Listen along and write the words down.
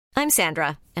I'm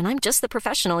Sandra, and I'm just the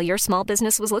professional your small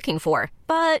business was looking for.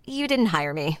 But you didn't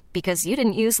hire me because you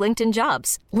didn't use LinkedIn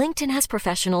Jobs. LinkedIn has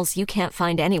professionals you can't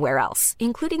find anywhere else,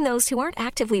 including those who aren't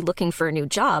actively looking for a new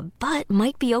job, but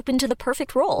might be open to the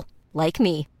perfect role, like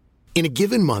me. In a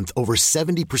given month, over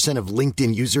 70% of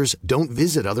LinkedIn users don't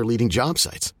visit other leading job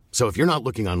sites. So if you're not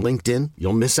looking on LinkedIn,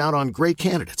 you'll miss out on great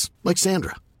candidates like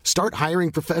Sandra. Start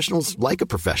hiring professionals like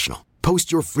a professional.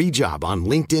 Post your free job on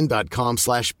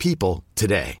linkedin.com/people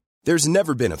today. There's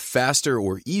never been a faster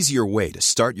or easier way to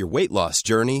start your weight loss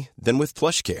journey than with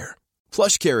PlushCare.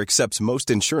 PlushCare accepts most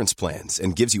insurance plans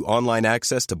and gives you online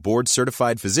access to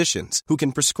board-certified physicians who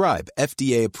can prescribe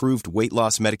FDA-approved weight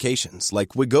loss medications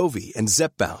like Wegovy and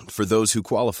Zepbound for those who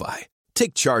qualify.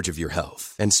 Take charge of your health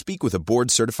and speak with a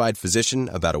board-certified physician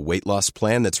about a weight loss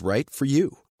plan that's right for you.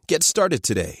 Get started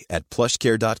today at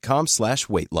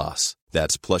plushcare.com/weightloss.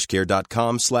 That's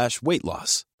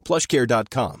plushcare.com/weightloss.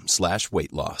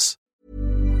 plushcare.com/weightloss.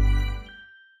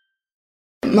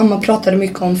 Mamma pratade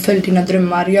mycket om följ dina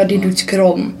drömmar, gör det du tycker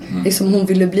om. Liksom hon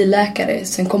ville bli läkare,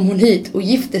 sen kom hon hit och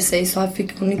gifte sig, så här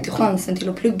fick hon inte chansen till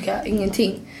att plugga,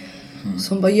 ingenting.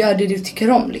 Så hon bara, gör det du tycker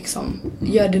om liksom.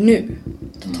 Gör det nu.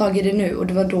 Ta tag i det nu. Och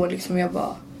det var då liksom jag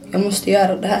bara, jag måste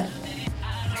göra det här.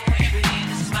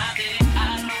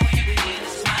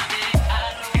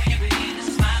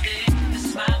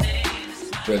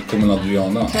 Välkommen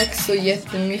Adriana. Tack så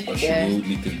jättemycket. Varsågod,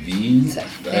 lite vin.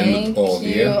 Det här är något AV.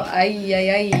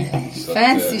 Aj.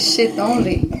 Fancy shit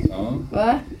only. Ja.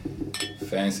 Va?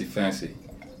 Fancy.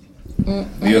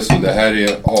 Det är så, det här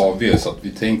är AV, så att vi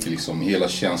tänker liksom, hela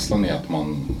känslan är att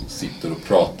man sitter och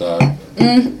pratar.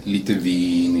 Lite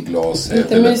vin i glaset.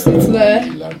 Lite mysigt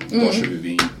sådär. Då kör vi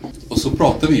vin. Och så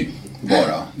pratar vi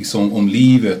bara liksom om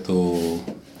livet och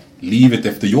livet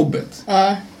efter jobbet.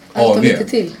 Ja, allt och lite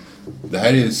till. Det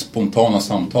här är spontana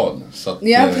samtal. Så att,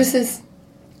 ja, precis.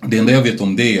 Det enda jag vet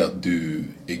om det är att du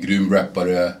är grym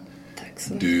rappare.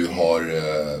 Du har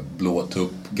blåat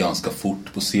upp ganska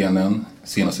fort på scenen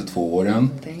senaste 2 åren.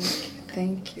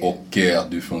 Thank you. Och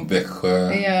att du är från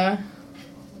Växjö. Ja.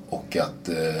 Och att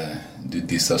du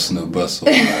dissar snubbar som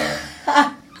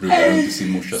rullar runt i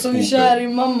sin morsas som Opel. kör i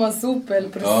mammas Opel,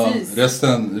 precis. Ja,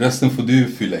 resten får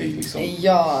du fylla i liksom.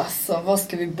 Ja, så vad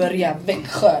ska vi börja?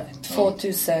 Växjö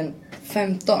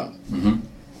 2015.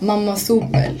 Mammas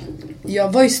Opel.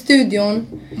 Jag var i studion.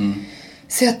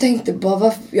 Så jag tänkte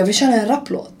bara, jag vill köra en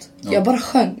rapplåt. Jag bara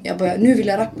sjöng. Jag bara, nu vill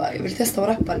jag rappa. Jag vill testa att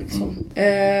rappa liksom.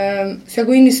 Så jag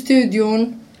går in i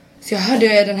studion. Så jag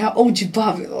hörde den här OG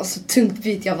Bobby. Det var så tungt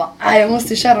beat. Jag bara, jag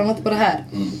måste köra något på det här.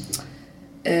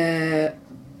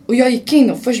 Och jag gick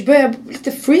in och först började jag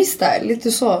lite freestyle.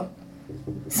 Lite så.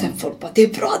 Sen folk bara, det är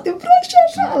bra, kör.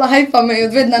 Alla hypar mig. Och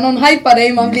du vet, när någon hypar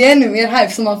dig, man blir ännu mer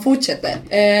hype, så man fortsätter.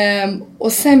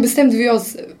 Och sen bestämde vi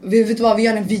oss, vet du vad, vi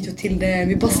gör en video till det.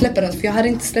 Vi bara släpper den, för jag hade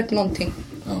inte släppt någonting.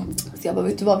 Så jag bara,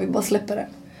 vet du vad, vi bara släpper den.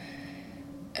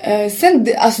 Sen,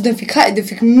 alltså den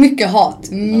fick mycket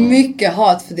hat. Mycket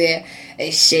hat för det.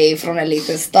 En tjej från en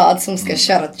liten stad som ska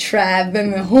köra trap.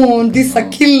 Vem är hon? Dissa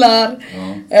killar.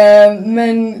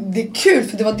 Men det är kul,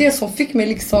 för det var det som fick mig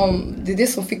liksom. Det är det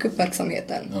som fick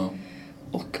uppmärksamheten.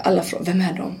 Och alla frågade,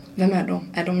 vem är de?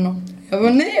 Är de någon? Jag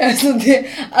bara, nej, alltså det,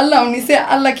 alla, om ni ser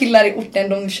alla killar i orten,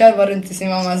 de kör bara runt i sin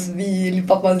mammas bil,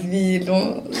 pappas bil,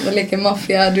 de leker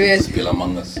maffia, du vet. Spelar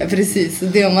mangas. Ja, precis,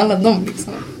 det är om alla dem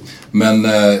liksom. Men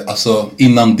alltså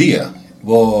innan det,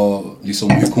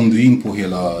 hur kom du in på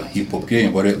hela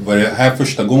hiphop-grejen? Var det här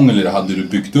första gången, eller hade du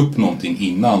byggt upp någonting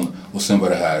innan och sen var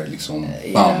det här liksom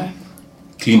bam,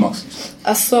 klimax? Liksom?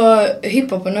 Alltså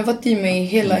hiphopen har varit i mig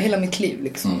hela mitt liv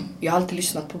liksom. Jag har alltid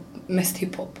lyssnat på mest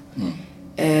hiphop.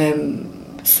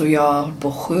 Så jag har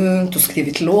på sjungit och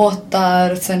skrivit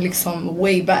låtar sen liksom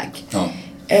way back.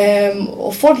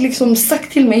 Och folk liksom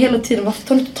sagt till mig hela tiden, varför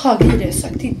tar du inte tag i det?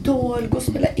 Sagt till Idol, gå och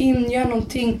spela in, gör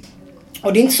någonting.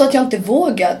 Och det är inte så att jag inte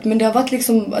vågat, men det har varit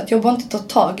liksom att jag bara inte tagit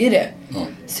tag i det.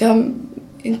 Så jag har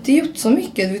inte gjort så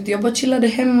mycket. Jag bara chillade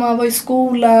hemma, var i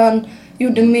skolan,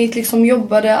 gjorde mitt, liksom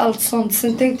jobbade, allt sånt.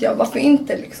 Sen tänkte jag, varför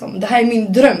inte liksom? Det här är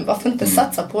min dröm, varför inte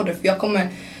satsa på det? För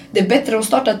det är bättre att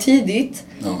starta tidigt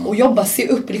och jobba sig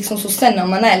upp liksom, så sen när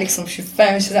man är liksom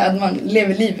 25, så att man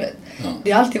lever livet.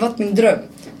 Det har alltid varit min dröm.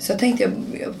 Så jag tänkte jag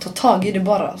tar tag i det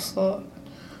bara, så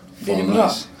blir det bra.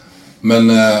 Nice. Men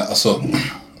alltså,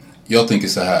 jag tänker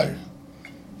så här.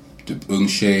 Typ ung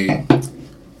tjej,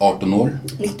 18 år?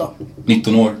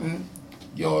 19 år?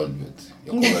 Jag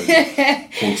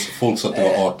folk sa att det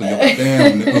var 18. Jag bara,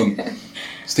 hon är ung.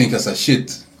 Så tänkte jag så här,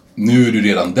 shit, nu är du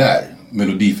redan där.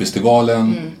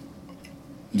 Melodifestivalen.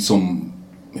 Liksom,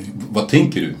 vad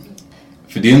tänker du?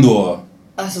 För det är ändå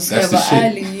Alltså ska jag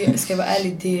vara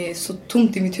ärlig, det är så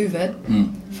tomt i mitt huvud.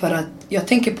 För att jag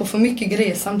tänker på för mycket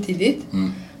grejer samtidigt.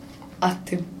 Att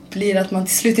det blir att man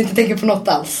till slut inte tänker på något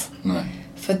alls. Nej.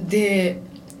 För det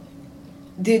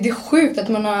är sjukt att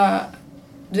man har,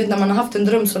 du vet, när man har haft en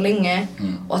dröm så länge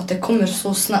och att det kommer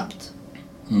så snabbt.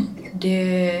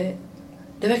 Det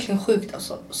är verkligen sjukt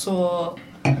alltså. Så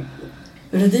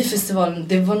Melodifestivalen,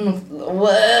 det var något...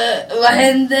 Vad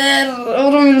händer?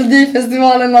 Och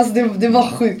Melodifestivalen, alltså det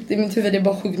var sjukt. I mitt huvud det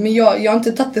var sjukt. Men jag har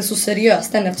inte tagit det så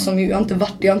seriöst än eftersom jag har inte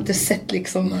varit, jag har inte sett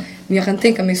liksom. Nej. Men jag kan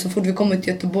tänka mig så fort vi kommer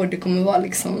till Göteborg, det kommer vara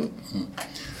liksom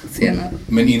senare.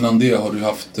 Men innan det har du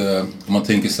haft, om man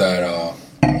tänker så här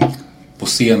på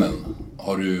scenen.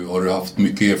 Har du haft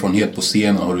mycket erfarenhet på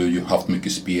scenen? Har du haft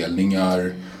mycket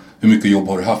spelningar? Hur mycket jobb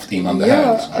har du haft innan det här?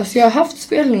 Ja, alltså jag har haft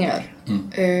spelningar.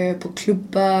 På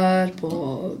klubbar,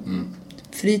 på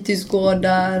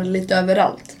fritidsgårdar, lite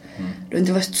överallt. Det har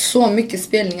inte varit så mycket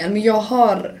spelningar. Men jag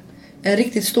har en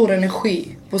riktigt stor energi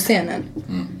på scenen.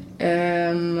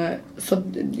 Så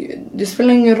det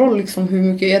spelar ingen roll liksom hur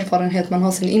mycket erfarenhet man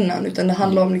har sen innan. Utan det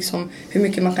handlar om liksom hur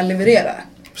mycket man kan leverera.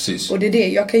 Precis. Och det är det.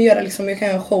 Jag kan göra liksom, jag kan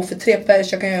göra en show för 3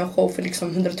 pers. Jag kan göra en show för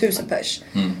liksom 100 000 pers.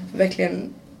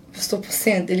 Verkligen stå på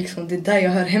scen, det är liksom, det är där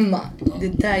jag hör hemma. Det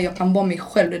är där jag kan vara mig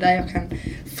själv. Det är där jag kan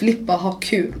flippa och ha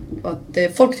kul. Och att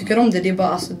folk tycker om det, det är bara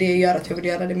alltså, det gör att jag vill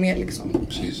göra det mer liksom.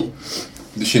 Precis.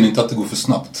 Du känner inte att det går för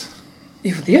snabbt?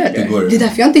 Jo, det gör det. Det är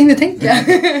därför jag inte hinner tänka.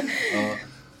 Ja.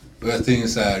 Och jag tänker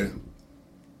så här,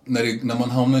 när man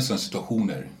hamnar i sådana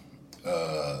situationer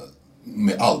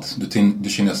med allt, du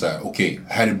känner så här, okej,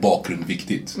 här är bakgrund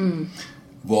viktigt.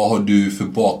 Vad har du för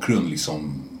bakgrund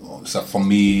liksom? Så här,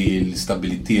 familj,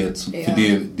 stabilitet. Ja.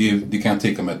 För det kan jag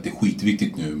tänka mig att det är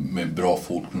skitviktigt nu med bra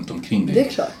folk runt omkring dig. Det är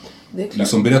klart.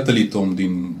 Liksom, berätta lite om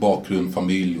din bakgrund,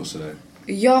 familj och sådär.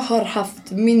 Jag har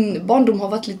haft, min barndom har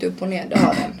varit lite upp och ner, det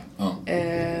har den. Ja.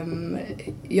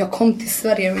 Jag kom till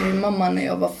Sverige med min mamma när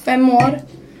jag var 5 år.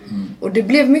 Och det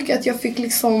blev mycket att jag fick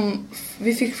liksom,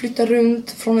 vi fick flytta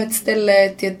runt från ett ställe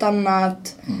till ett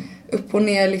annat. Upp och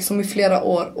ner liksom i flera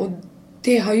år. Och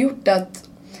det har gjort att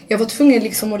jag var tvungen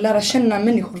liksom att lära känna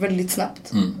människor väldigt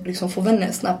snabbt. Liksom få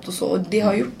vänner snabbt och så. Och det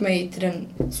har gjort mig till den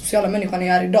sociala människan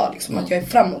jag är idag. Liksom, att jag är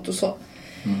framåt och så.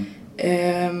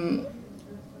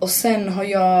 Och sen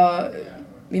har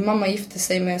min mamma gifte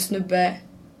sig med en snubbe.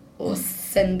 Och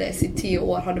sen dess i 10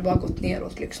 år har det bara gått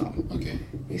neråt liksom. Okay.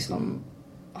 Liksom,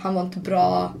 han var inte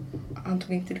bra. Han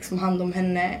tog inte liksom hand om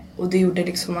henne. Och det gjorde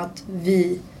liksom att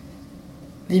vi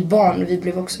barn, vi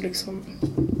blev också liksom,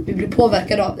 vi blev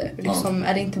påverkade av det. Liksom,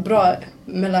 är det inte bra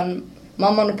mellan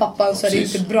mamman och pappan så är det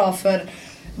inte bra för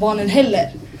barnen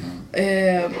heller.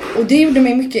 Och det gjorde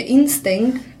mig mycket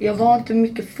instängd. Jag var inte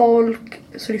mycket folk.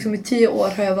 Så liksom i 10 år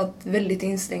har jag varit väldigt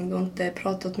instängd och inte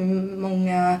pratat med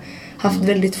många. Haft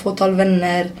väldigt fåtal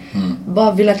vänner.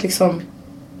 Bara velat liksom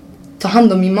ta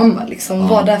hand om min mamma. Liksom,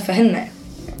 vara där för henne.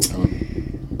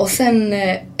 Och sen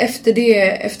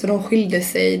efter de skilde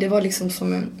sig, det var liksom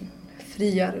som en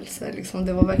frigörelse. Liksom.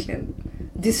 Det var verkligen,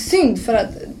 det är synd för att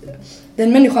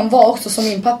den människan var också som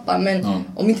min pappa. Men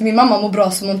om inte min mamma mår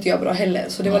bra så mår inte jag bra heller.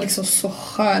 Så det var liksom så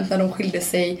skönt när de skilde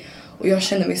sig. Och jag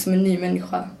kände mig som en ny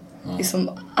människa. Liksom,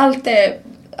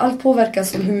 allt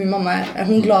påverkas av hur min mamma är. Är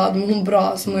hon glad, mår hon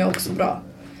bra så mår jag också bra.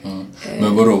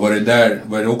 Men vadå,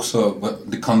 var det också,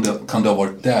 kan det ha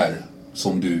varit där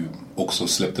som du också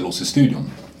släppte loss i studion?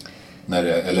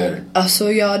 Eller?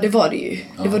 Alltså ja, det var det ju.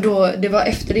 Det var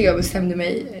efter det jag bestämde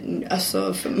mig.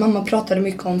 Alltså, mamma pratade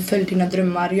mycket om följ dina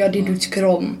drömmar, gör det du tycker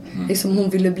om. Liksom, hon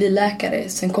ville bli läkare.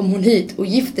 Sen kom hon hit och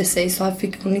gifte sig, så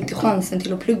fick hon inte chansen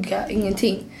till att plugga,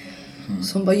 ingenting.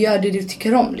 Så hon bara, gör det du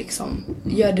tycker om liksom.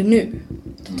 Gör det nu.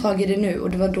 Ta tag i det nu. Och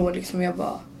det var då liksom jag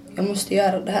måste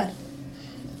göra det här.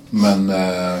 Men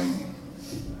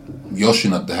jag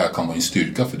känner att det här kan vara en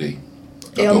styrka för dig.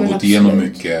 Att du har gått absolut. igenom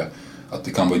mycket. Att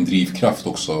det kan vara en drivkraft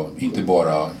också. Inte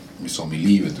bara liksom i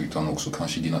livet utan också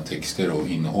kanske dina texter och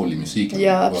innehåll i musiken.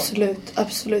 Ja,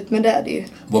 absolut. Men det är det ju.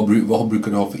 Vad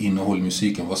brukar du ha för innehåll i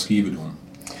musiken? Vad skriver du om?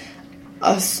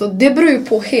 Alltså det beror ju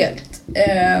på helt.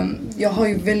 Jag har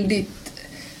ju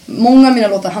många av mina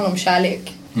låtar handlar om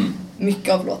kärlek.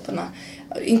 Mycket av låtarna.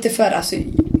 Inte för, alltså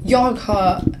jag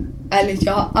har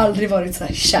aldrig varit så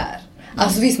här kär.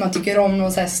 Alltså visst man tycker om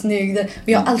någon så här snygg. Men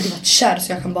jag har aldrig varit kär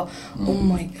så jag kan bara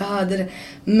oh my god.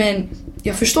 Men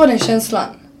jag förstår den känslan.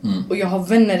 Och jag har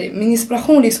vänner. Min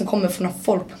inspiration liksom kommer från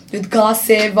folk. Du vet,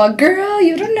 gossip, girl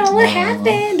you don't know what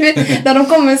happened. Du vet, när de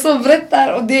kommer så och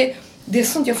berättar. Och det är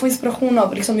sånt jag får inspiration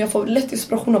av. Liksom, jag får lätt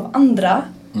inspiration av andra.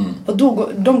 Och då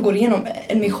de går igenom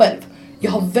än mig själv.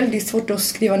 Jag har väldigt svårt att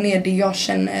skriva ner det jag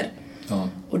känner.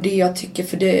 Och det jag tycker,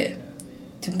 för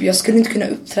typ, jag skulle inte kunna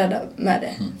uppträda med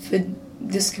det. För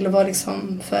det skulle vara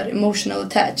liksom för emotional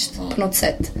attached på något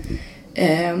sätt.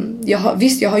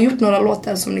 Jag har gjort några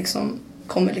låtar som liksom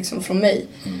kommer liksom från mig.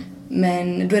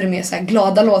 Men då är det mer så här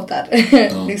glada låtar.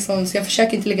 Liksom, så jag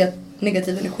försöker inte lägga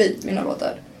negativ energi i mina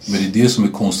låtar. Men det är det som är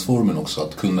konstformen också.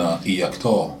 Att kunna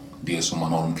iaktta det som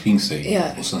man har omkring sig.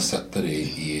 Och sen sätta det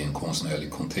i en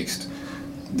konstnärlig kontext.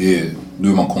 Då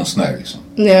är man konstnär liksom.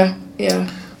 Ja.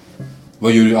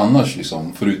 Vad gör du annars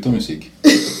liksom, förutom musik?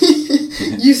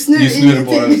 Just nu är det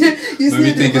bara musik. Men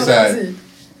vi tänker så här. Musik.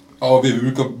 Ja,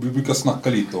 vi brukar snacka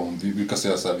lite om, vi brukar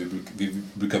säga så här, vi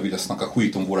brukar vilja snacka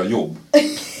skit om våra jobb.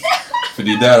 För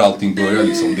det är där allting börjar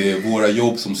liksom, det är våra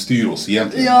jobb som styr oss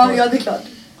egentligen. Ja, det är klart.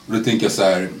 Och då tänker jag så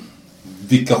här,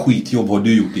 vilka skitjobb har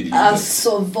du gjort i ditt liv?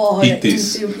 Alltså, vad har jag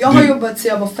inte gjort? Jag har jobbat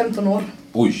sedan jag var 15 år.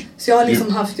 Oj. Så jag har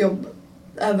liksom haft jobb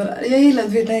överallt. Jag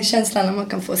gillar den känslan när man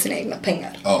kan få sina egna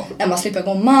pengar. När man slipper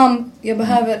gå, mam, jag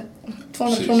behöver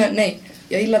 200 kronor. Nej.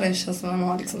 Jag gillar den känslan när man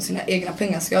har liksom sina egna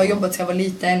pengar. Så jag har jobbat sedan jag var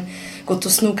liten. Gått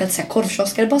och snokat så här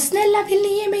korvkiosker. Bara snälla, vill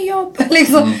ni ge mig jobb?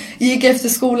 Liksom. Gick efter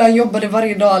skolan, jobbade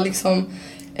varje dag. Liksom.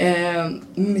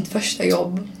 Mitt första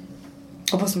jobb.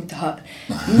 Hoppas de inte hör.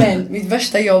 Men mitt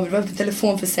första jobb var på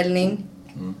telefonförsäljning.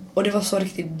 Och det var så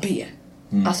riktigt B.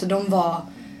 Alltså det var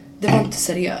inte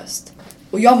seriöst.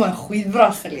 Och jag var en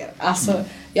skitbra säljare. Alltså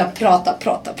jag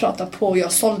pratade på.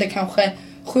 Jag sålde kanske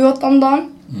 7-8 om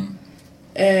dagen.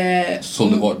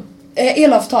 Sålde vad?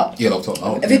 Elavtal.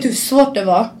 Jag vet hur svårt det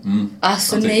var.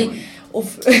 Alltså nej.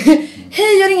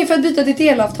 Hej, jag ringer för att byta ditt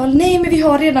elavtal. Nej, men vi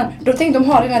har redan. Då tänkte de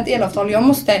har redan ett elavtal. Jag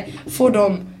måste få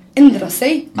dem ändra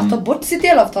sig. Att ta bort sitt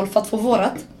elavtal för att få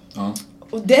vårat.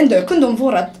 Och det enda jag kunde om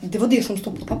vårat, det var det som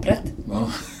stod på pappret.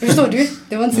 Förstår du?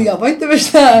 Det var inte så, jag var inte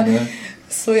värsta.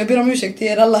 Så jag ber om ursäkt till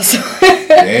er alla. Så.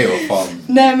 Nej, vad fan.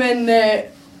 Nej, men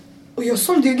och jag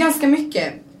sålde ju ganska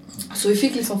mycket. Så vi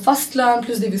fick liksom fast lön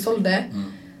plus det vi sålde.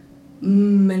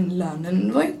 Men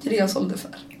lönen var inte det jag sålde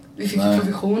för. Vi fick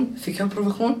provision. Fick jag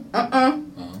provision?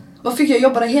 Vad fick jag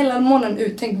jobba hela månaden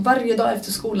ut? Tänk varje dag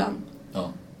efter skolan.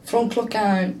 Från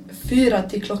klockan 4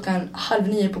 till klockan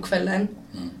 8:30 på kvällen.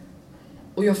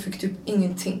 Och jag fick typ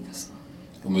ingenting. Alltså.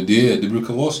 Ja, men det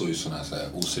brukar vara så i sådana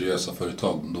här oseriösa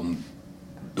företag.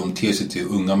 De ter sig till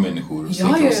unga människor. Och så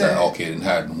tänker de såhär, okej, den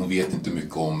här, hon vet inte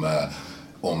mycket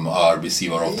om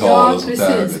arbetsgivaravtal och sånt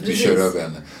där. Vi kör över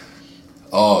henne.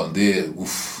 Ja, det är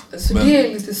Så det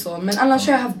är lite så. Men annars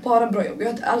har jag haft bara bra jobb. Jag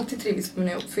har alltid trivits på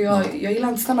mina jobb. För jag gillar inte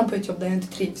att stanna på ett jobb där jag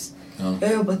inte trivs. Jag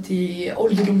har jobbat i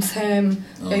ålderdomshem.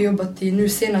 Jag har jobbat nu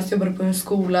senast jobbade på en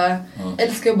skola.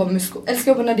 Älskar jobba med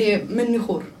älskar jobba när det är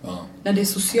människor. När det är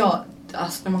socialt.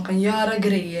 Alltså när man kan göra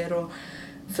grejer och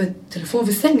för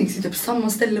telefonförsäljning sitter på samma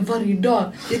ställe varje dag.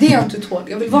 Det är det jag inte tål.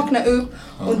 Jag vill vakna upp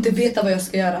och inte veta vad jag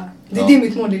ska göra. Det är det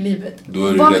mitt mål i livet. Då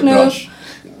är det rätt bransch.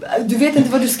 Du vet inte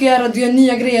vad du ska göra. Du gör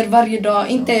nya grejer varje dag.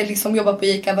 Inte liksom jobba på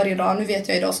ICA varje dag. Nu vet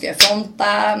jag, idag ska jag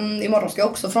fronta. Imorgon ska jag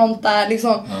också fronta.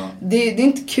 Liksom. Det är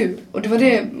inte kul. Och det var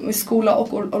det med skola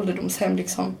och ålderdomshem.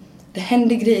 Liksom. Det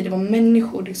hände grejer. Det var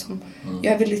människor. Liksom.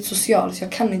 Jag är väldigt social. Så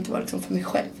jag kan inte vara liksom, för mig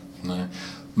själv. Nej.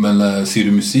 Men ser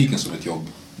du musiken som ett jobb?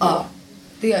 Ja.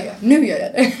 Det gör jag. Nu gör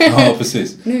jag det. Ja,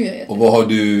 precis. Nu gör jag det. Och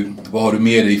vad har du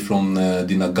med dig från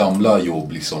dina gamla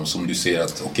jobb liksom, som du ser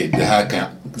att okej, det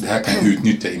här kan jag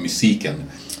utnyttja i musiken.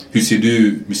 Hur ser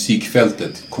du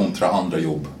musikfältet kontra andra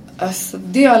jobb? Alltså,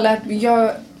 det jag har lärt mig,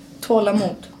 jag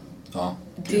tålamod. Ja.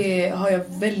 Det har jag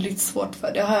väldigt svårt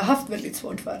för. Det har jag haft väldigt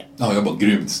svårt för. Ja, jag bara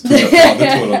grymt.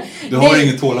 Du har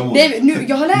ingen tålamod.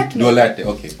 Jag har lärt mig. Du har lärt dig,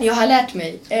 okej. Jag har lärt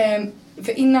mig.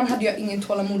 För innan hade jag ingen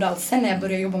tålamod alls. Sen när jag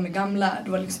började jobba med gamla,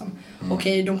 det var liksom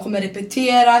okej, de kommer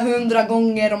repetera 100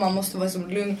 gånger och man måste vara som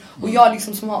lugn. Och jag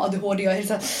liksom som har ADHD, jag är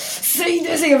så här, säg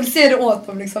det, jag vill se det åt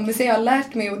dem liksom. Men så jag har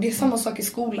lärt mig, och det är samma sak i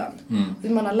skolan.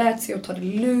 Man har lärt sig att ta det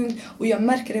lugnt. Och jag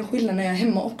märker en skillnad när jag är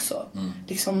hemma också.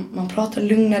 Liksom, man pratar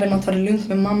lugnare, man tar det lugnt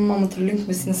med mamma, man tar det lugnt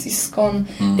med sina syskon.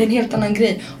 Det är en helt annan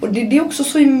grej. Och det är också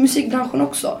så i musikbranschen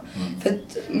också. För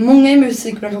att många i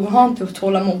musikbranschen har inte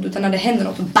tålamod, utan när det händer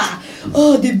något,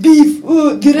 det är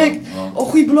beef, direkt. Och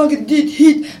skivbolaget dit,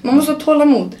 hit. Man måste ha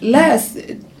tålamod. Läs,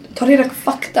 ta reda på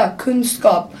fakta,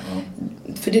 kunskap.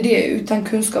 För det är det, utan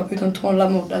kunskap, utan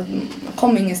tålamod, att man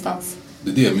kommer ingenstans.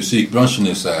 Det är det, musikbranschen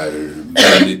är så här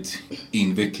väldigt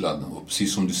invecklad. Och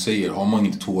precis som du säger, har man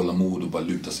inte tålamod och bara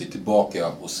luta sig tillbaka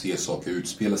och se saker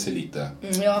utspela sig lite.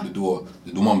 Det är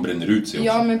då man bränner ut sig också.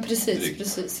 Ja, men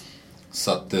precis.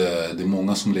 Så att det är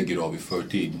många som lägger av i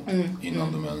förtid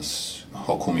innan de ens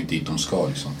har kommit dit de ska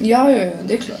liksom. Ja,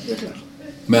 det är klart.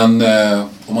 Men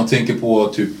om man tänker på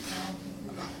typ,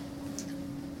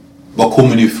 var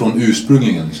kommer ni från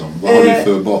ursprungligen liksom? Vad har du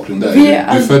för bakgrund där? Du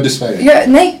är född i Sverige?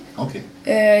 Nej, Okej.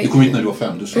 Du kom hit när du var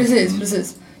 5, du sa.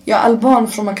 Precis. Jag är alban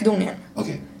från Makedonien.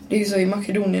 Okej. Det är ju så i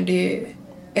Makedonien, det är,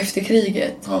 efter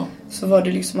kriget så var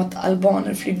det liksom att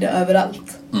albaner flydde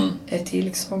överallt. Till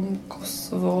liksom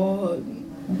Kosovo,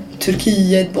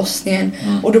 Turkiet, Bosnien.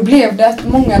 Och då blev det att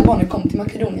många albaner kom till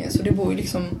Makedonien. Så det bor ju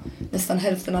liksom nästan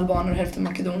hälften albaner och hälften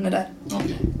makedoner där.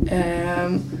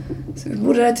 Så vi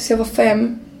bodde där tills jag var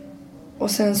 5.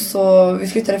 Och sen så, vi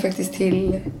flyttade faktiskt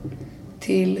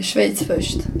till Schweiz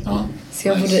först. Så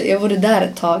jag bodde där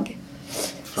ett tag.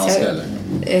 Franska eller?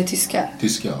 Tyska.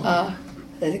 Tyska, ja.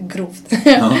 Det är grovt.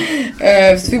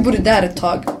 Så vi bodde där ett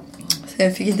tag. Så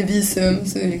jag fick inte visum.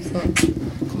 Så liksom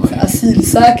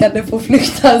asylsökande på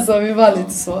flykt. Alltså, vi var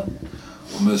lite så.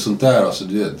 Men sånt där, alltså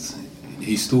du vet.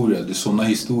 Historia, det är såna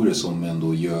historier som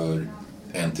ändå gör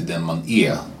en till den man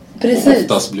är. Precis. Och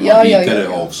oftast blir man rikare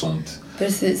av sånt.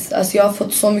 Precis, alltså jag har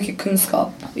fått så mycket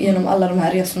kunskap genom alla de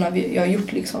här resorna jag har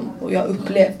gjort liksom. Och jag har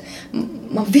upplevt.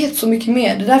 Man vet så mycket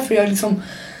mer. Det är därför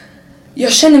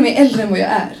jag känner mig äldre än vad jag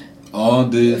är.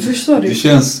 Ja, förstår du?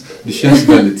 Det känns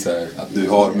väldigt så här att du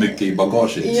har mycket i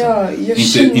bagaget liksom. Ja,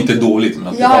 inte dåligt, men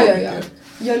att du har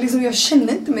mycket. Jag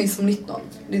känner inte mig som 19.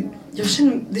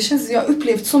 Det känns jag har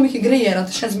upplevt så mycket grejer att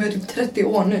det känns som jag är typ 30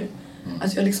 år nu.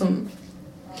 Att jag liksom.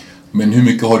 Men hur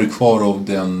mycket har du kvar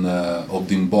av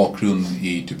din bakgrund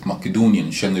i typ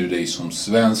Makedonien? Känner du dig som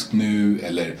svensk nu,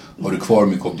 eller har du kvar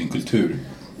mycket av din kultur?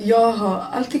 Jag har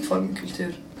alltid kvar min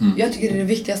kultur. Jag tycker det är det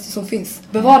viktigaste som finns.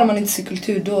 Bevarar man inte sin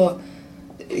kultur, då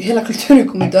hela kulturen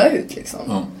kommer dö ut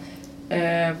liksom.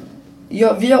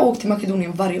 Vi har åkt till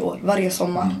Makedonien varje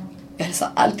sommar. Jag hälsar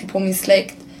alltid på min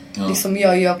släkt. Liksom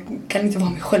jag kan inte vara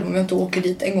mig själv om jag inte åker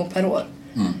dit en gång per år.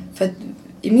 För att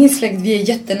i min släkt, vi är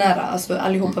jättenära. Alltså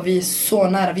allihopa, vi är så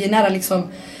nära. Vi är nära liksom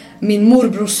min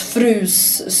morbrors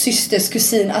frus systers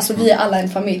kusin. Alltså vi är alla en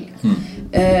familj.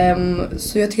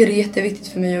 Så jag tycker det är jätteviktigt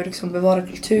för mig att liksom bevara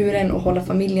kulturen och hålla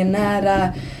familjen nära.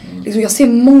 Liksom, jag ser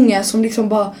många som liksom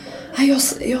bara,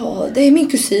 det är min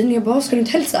kusin. Jag bara, ska du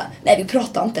inte hälsa? Nej, vi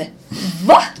pratar inte.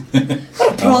 Va?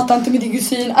 Vadå pratar inte med din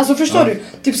kusin? Alltså förstår du?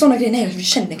 Typ sådana grejer, nej vi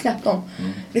känner knappt dem.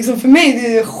 Liksom för mig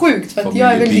det är sjukt. För att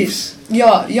jag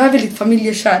är väldigt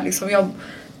familjekär liksom. Jag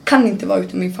kan inte vara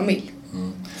utan min familj.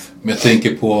 Men jag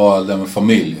tänker på det med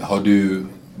familj.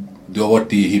 Du har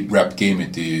varit i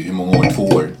hip-rap-gamet i hur många år? 2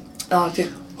 år? Ja, typ.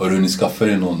 Har du hunnit skaffa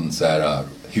dig någon så här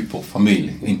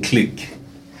hiphop-familj? En klick?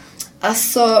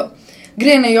 Alltså,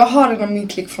 grejen är jag har redan min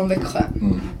klick från Växjö.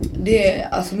 Det är,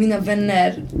 alltså mina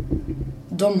vänner,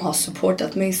 de har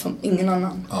supportat mig som ingen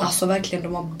annan. Alltså verkligen,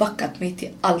 de har backat mig till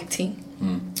allting.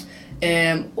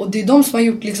 Och det är de som har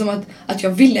gjort liksom att jag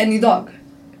vill än idag.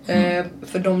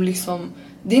 För de liksom,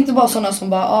 det är inte bara sådana som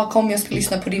bara, kom jag ska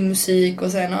lyssna på din musik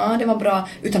och sen, det var bra.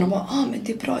 Utan de bara, men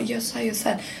det är bra, gör så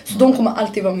här. Så de kommer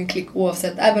alltid vara min klick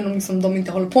oavsett. Även om liksom, de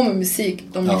inte håller på med musik.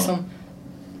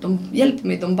 De hjälper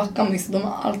mig, de backar mig. Så de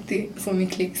har alltid som min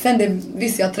klick. Sen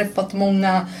visst, jag har träffat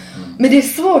många. Men det är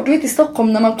svårt, du vet i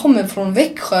Stockholm, när man kommer från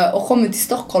Växjö och kommer till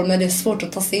Stockholm, men det är svårt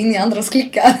att ta sig in i andras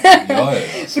klickar.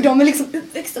 För de är liksom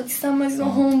uppväxta tillsammans som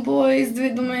homeboys. Du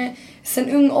vet, de är sen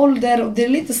ung ålder. Och det är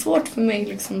lite svårt för mig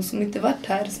liksom, som inte varit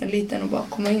här sen liten och bara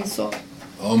komma in så.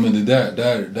 Ja, men det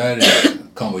där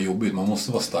kan vara jobbigt. Man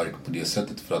måste vara stark på det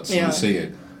sättet. För att som du säger,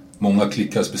 många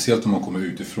klickar, speciellt om man kommer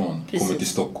utifrån. Precis. Kommer till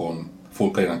Stockholm,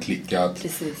 folk har redan klickat.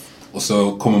 Precis. Och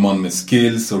så kommer man med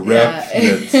skills och rap.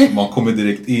 Man kommer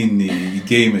direkt in i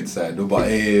gamet så här. Då bara,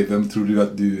 vem tror du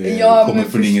att du är? Kommer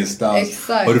från ingenstans.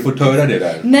 Exakt. Har du fått höra det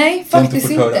där? Nej,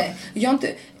 faktiskt inte. Jag har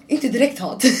inte direkt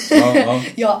hat.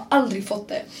 Jag har aldrig fått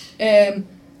det.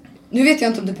 Nu vet jag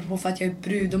inte om det beror på för att jag är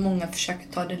brud och många försöker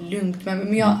ta det lugnt.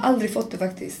 Men jag har aldrig fått det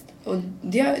faktiskt. Och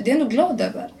det är jag ändå glad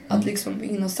över. Att liksom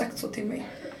ingen har sagt så till mig.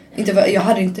 Jag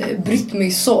hade inte brytt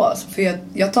mig så. Alltså, för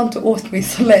jag tar inte åt mig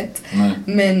så lätt. Nej.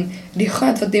 Men det är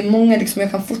skönt för att det är många liksom,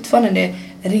 jag kan fortfarande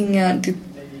ringa typ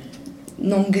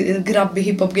någon grabb i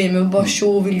hiphop-game och bara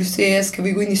show, vill du se? Ska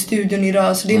vi gå in i studion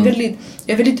idag? Så det är jag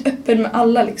är väldigt öppen med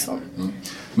alla liksom.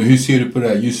 Men hur ser du på det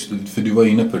här? Just för du var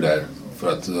inne på det där.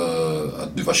 För att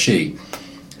du var tjej.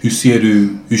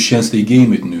 Hur känns det i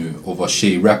gamet nu att vara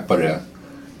tjej-rappare?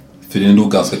 För det är ändå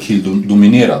ganska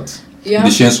killdominerat. Ja.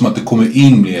 Det känns som att det kommer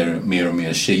in mer och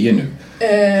mer tjejer nu.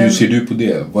 Hur ser du på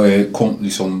det? Vad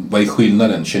är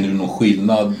skillnaden? Känner du någon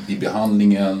skillnad i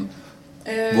behandlingen?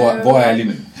 Var ärlig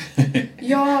nu.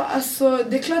 Ja, alltså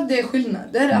det är klart det är skillnad.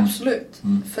 Det är det absolut.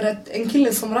 För att en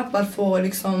kille som rappar får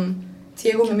liksom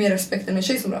 10 gånger mer respekt än en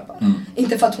tjej som rappar.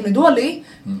 Inte för att hon är dålig,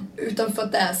 utan för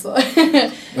att det är så.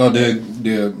 Ja,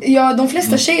 Ja, de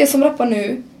flesta tjejer som rappar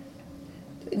nu,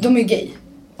 de är gay.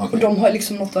 Och de har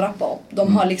liksom något att rappa om.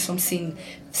 De har liksom sin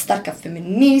starka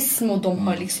feminism och de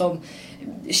har liksom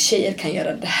tjejer kan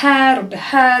göra det här och det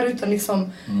här utan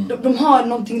liksom de har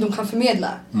någonting de kan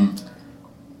förmedla.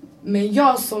 Men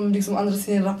jag som liksom andra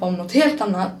sidan rappar om något helt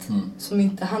annat som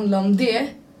inte handlar om det,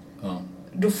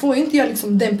 då får inte jag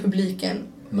liksom den publiken.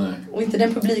 Nej. Och inte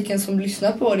den publiken som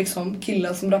lyssnar på liksom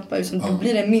killar som rappar, utan då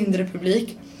blir det en mindre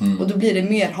publik. Och då blir det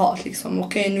mer hat liksom.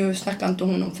 Okej, nu snackar inte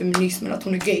hon om feminismen, att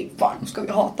hon är gay. Fan, ska vi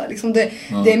hata liksom. Det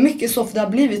är mycket så, för det har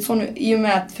blivit så nu, i och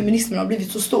med att feminismen har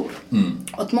blivit så stor.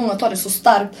 Och att många tar det så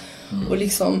starkt. Och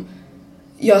liksom,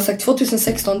 jag har sagt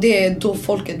 2016, det är då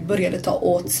folket började ta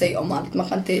åt sig om allt. Man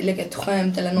kan inte lägga ett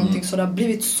skämt eller någonting. Så det har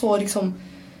blivit så liksom,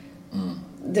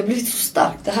 det har blivit så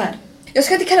starkt det här. Jag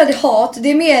ska inte kalla det hat,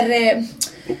 det är mer,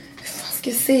 hur fan ska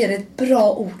jag säga det, ett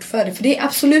bra ord för det. För det är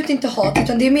absolut inte hat,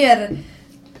 utan det är mer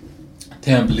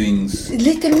tävlings...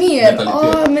 Lite mer,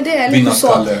 ja men det är lite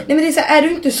så. Nej men det är så här, är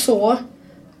du inte så,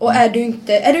 och är du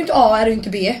inte A och är du inte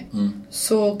B,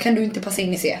 så kan du inte passa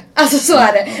in i C. Alltså så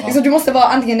är det. Liksom, du måste vara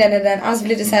antingen den eller den, annars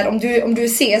blir det så här, om du är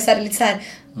C så är det lite så här.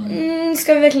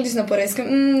 Ska vi verkligen lyssna på det?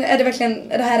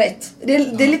 Är det här rätt?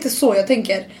 Det är lite så jag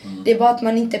tänker. Det är bara att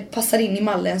man inte passar in i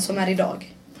mallen som är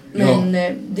idag. Men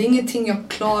det är ingenting jag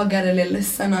klagar eller är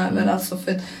ledsen över. Alltså,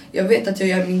 för jag vet att jag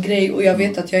gör min grej och jag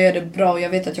vet att jag gör det bra. Och jag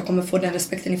vet att jag kommer få den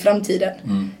respekten i framtiden.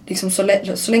 Liksom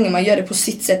så länge man gör det på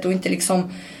sitt sätt och inte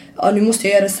liksom, nu måste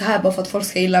jag göra det så här bara för att folk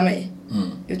ska gilla mig.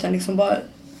 Utan liksom bara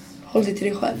håll det till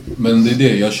dig själv. Men det är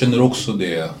det, jag känner också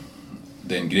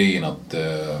den grejen att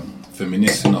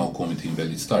feministerna har kommit in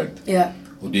väldigt starkt.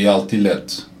 Och det är alltid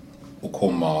lätt att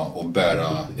komma och bära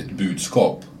ett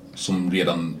budskap som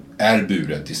redan är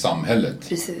buret i samhället.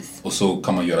 Precis. Och så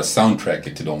kan man göra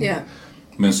soundtracket till dem.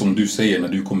 Men som du säger, när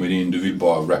du kommer in, du vill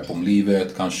bara rappa om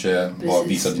livet, kanske bara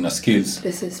visa dina skills.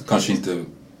 Precis. Kanske inte,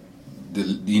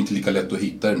 det är inte lika lätt att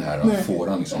hitta den här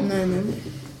fåran liksom. Nej.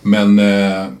 Men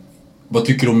vad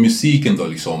tycker du om musiken då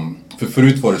liksom? För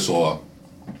förut var det så,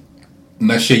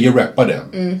 när tjejer rappade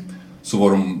så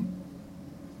var de,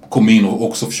 kom in och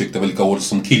också försökte vara lika hårt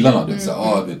som killarna, det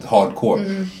är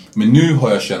hardcore. Men nu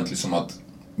har jag känt liksom att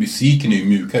musiken är ju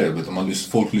mjukare, vet du?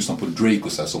 Folk lyssnar på Drake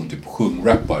och så här, som typ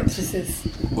sjungrappar. Precis.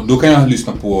 Och då kan jag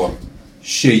lyssna på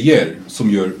tjejer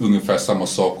som gör ungefär samma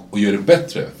sak och gör det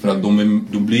bättre. För att de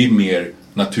blir mer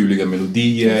naturliga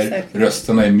melodier,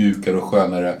 rösterna är mjukare och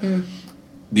skönare.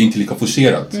 Det är inte lika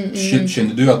forcerat.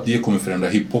 Känner du att det kommer förändra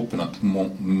hiphopen, att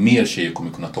mer tjejer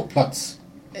kommer kunna ta plats?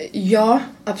 Ja,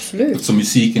 absolut. Så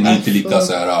musiken är inte lika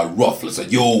så här rough, så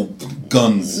yo,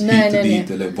 guns, hit och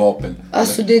dit, eller vapen.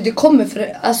 Alltså det kommer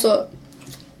för, alltså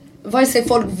vare sig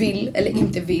folk vill eller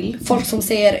inte vill. Folk som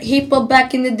säger hiphop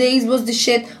back in the days was the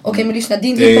shit. Okej, men lyssna,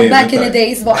 din hiphop back in the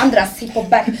days var andras hiphop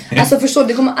back. Alltså förstår,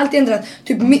 det kommer alltid ändras.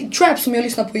 Typ trap som jag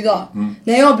lyssnar på idag.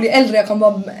 När jag blir äldre, jag kan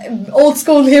vara old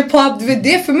school hiphop, du vet,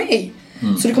 det är för mig.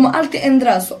 Så det kommer alltid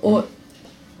ändras. Och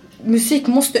musik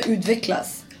måste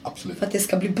utvecklas. Absolut. För att det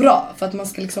ska bli bra. För att man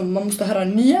ska liksom, man måste höra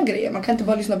nya grejer. Man kan inte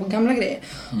bara lyssna på gamla grejer.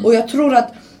 Och jag tror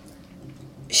att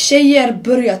tjejer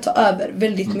börjar ta över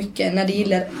väldigt mycket när det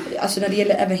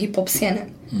gäller även hiphop-scenen.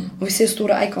 Och vi ser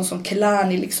stora icons som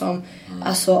Kelani liksom,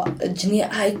 alltså Jhené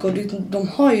Aiko, de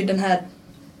har ju den här,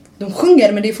 de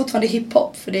sjunger men det är fortfarande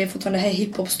hiphop, för det är fortfarande det här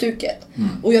hiphop-stuket.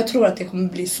 Och jag tror att det kommer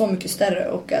bli så mycket större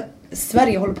och att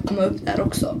Sverige håller på att komma upp där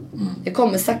också. Det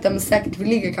kommer sakta men säkert, vi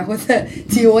ligger kanske inte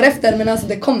 10 år efter, men alltså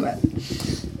det kommer.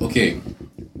 Okej,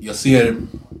 jag ser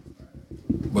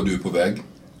vad du är på väg.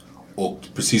 Och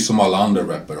precis som alla andra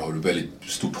rappare har du väldigt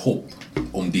stort hopp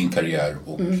om din karriär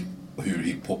och hur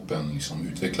hiphopen liksom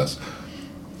utvecklas.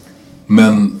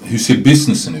 Men hur ser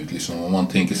businessen ut liksom? Om man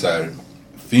tänker så här,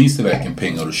 finns det verkligen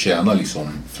pengar att tjäna liksom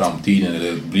framtiden,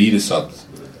 eller blir det så att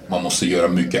man måste göra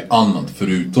mycket annat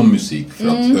förutom musik för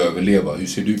att överleva? Hur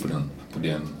ser du på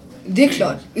den? Det är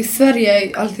klart. I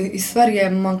Sverige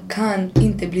man kan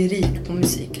inte bli rik på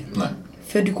musiken. Nej.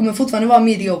 För du kommer fortfarande vara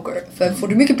mediocre. För får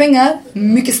du mycket pengar,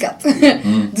 mycket skatt.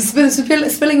 Det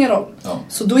spelar ingen roll. Ja.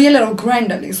 Så då gäller det att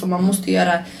grinda liksom. Man måste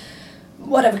göra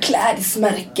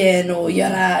klädesmärken och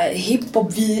göra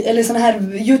hiphop eller såna här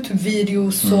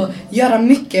YouTube-videos och göra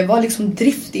mycket, vara liksom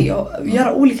driftig och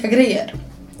göra olika grejer.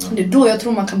 Det är då jag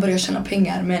tror man kan börja tjäna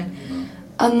pengar, men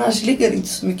annars ligger det inte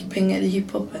så mycket pengar i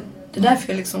hiphopen. Det är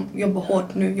därför jag liksom jobbar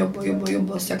hårt nu,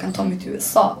 jobbar så jag kan ta mig till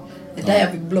USA. Det är där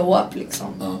jag vill blow up liksom.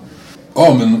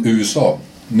 Ja, men USA.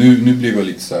 Nu blev jag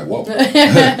lite så här, wow.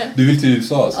 Du vill till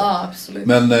USA alltså? Ja, absolut.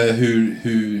 Men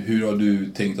hur har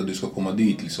du tänkt att du ska komma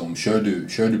dit liksom?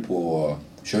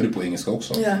 Kör du på engelska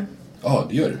också? Ja. Ja,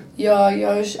 det gör du.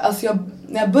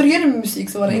 När jag började med musik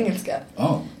så var det engelska.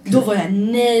 Okay. Då var jag,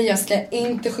 nej, jag ska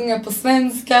inte sjunga på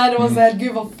svenska. Det var så här,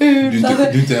 gud vad fult. Du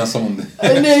är inte ensam om det.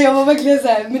 Nej, jag var verkligen så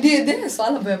här. Men det är så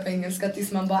alla börjar på engelska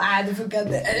tills man bara, det funkar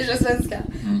inte, jag kör svenska.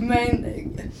 Men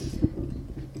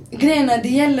grejen är, det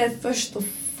gäller först att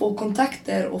få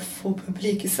kontakter och få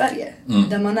publik i Sverige.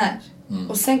 Där man är.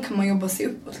 Och sen kan man jobba sig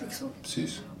uppåt liksom.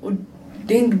 Precis. Och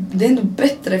det är ändå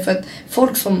bättre för att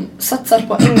folk som satsar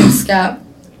på engelska,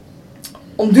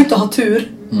 om du inte har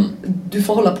tur, du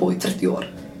får hålla på i 30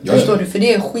 år. Förstår du? För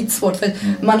det är skitsvårt. För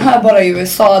man hör bara i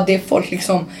USA, det är folk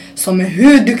liksom som är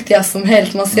hur duktiga som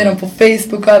helst. Man ser dem på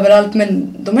Facebook och överallt,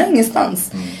 men de är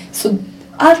ingenstans. Så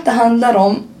allt det handlar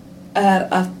om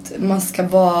är att man ska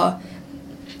vara...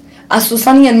 Alltså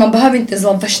sanningen, man behöver inte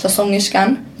vara värsta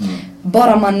sångerskan.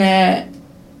 Bara man är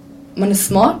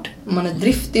smart, man är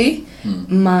driftig,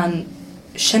 man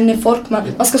känner folk,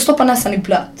 man ska stoppa näsan i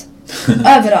blöt.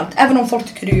 Överallt, även om folk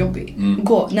tycker det är jobbigt.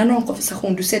 Gå, när någon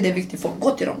konversation, du ser det är viktigt, folk,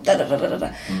 gå till dem.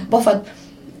 Bara för att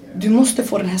du måste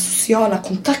få den här sociala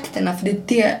kontakterna, för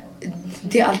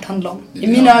det allt handlar om. I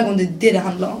mina ögon, det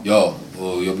handlar om. Ja,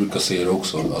 och jag brukar säga det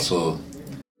också, alltså...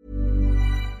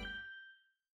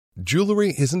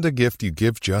 Jewelry isn't a gift you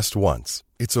give just once.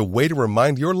 It's a way to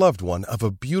remind your loved one of a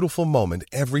beautiful moment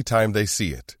every time they see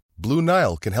it. Blue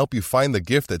Nile can help you find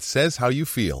the gift that says how you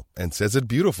feel and says it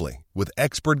beautifully, with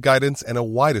expert guidance and a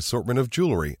wide assortment of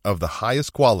jewelry of the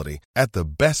highest quality at the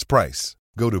best price.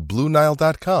 Go to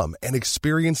BlueNile.com and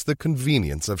experience the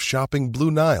convenience of shopping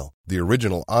Blue Nile, the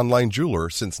original online jeweler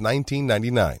since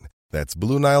 1999. That's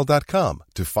BlueNile.com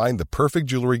to find the perfect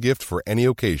jewelry gift for any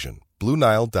occasion.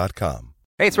 BlueNile.com.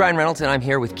 Hey, it's Ryan Reynolds, and I'm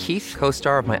here with Keith,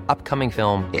 co-star of my upcoming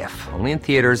film, If, only in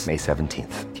theaters May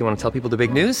 17th. Do you want to tell people the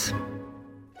big news?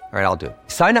 All right, I'll do it.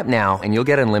 Sign up now and you'll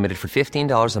get unlimited for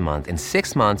 $15 a month and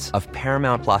 6 months of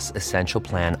Paramount Plus Essential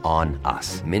Plan on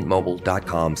us.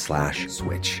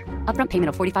 MintMobile.com/switch. Upfront payment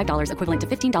of $45 equivalent to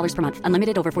 $15 per month.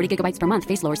 Unlimited over 40 gigabytes per month.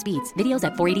 Face lower speeds. Videos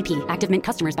at 480p. Active Mint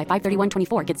customers by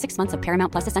 531.24 get 6 months of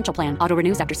Paramount Plus Essential Plan. Auto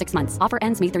renews after 6 months. Offer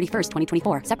ends May 31st,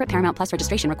 2024. Separate Paramount Plus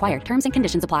registration required. Terms and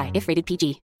conditions apply if rated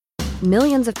PG.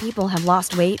 Millions of people have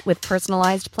lost weight with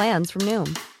personalized plans from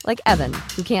Noom. Like Evan,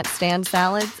 who can't stand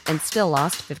salads and still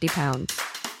lost 50 pounds.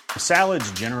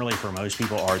 Salads generally for most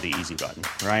people are the easy button,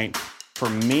 right? For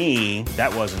me,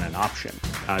 that wasn't an option.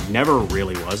 I never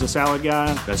really was a salad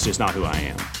guy. That's just not who I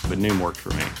am. But Noom worked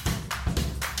for me.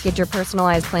 Get your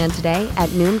personalized plan today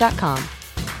at Noom.com.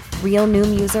 Real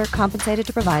Noom user compensated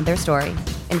to provide their story.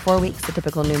 In 4 weeks, the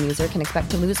typical Noom user can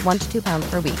expect to lose 1 to 2 pounds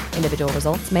per week. Individual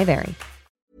results may vary.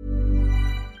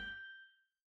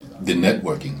 The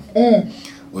networking.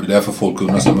 Och det är därför folk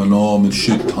undrar sig, men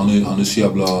shit, han är så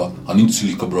jävla, han är inte så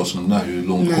lika bra som den där, hur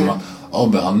långt kommer han? Ja,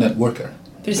 men han networkar.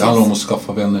 Precis. Det handlar om att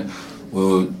skaffa vänner.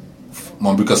 Och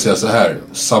man brukar säga så här,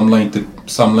 samla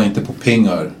inte på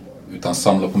pengar, utan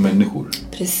samla på människor.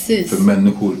 Precis. För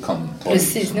människor kan ta.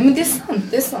 Precis, nej men det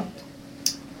är sant.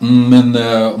 Men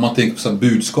om man tänker på så här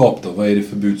budskap då, vad är det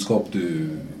för budskap du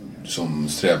som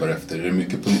strävar efter? Är det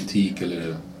mycket politik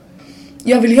eller?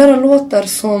 Jag vill göra låtar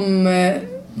som...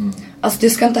 Alltså det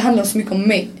ska inte handla så mycket om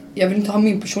mig. Jag vill inte ha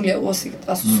min personliga åsikt.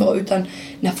 Alltså så, utan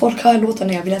när folk hör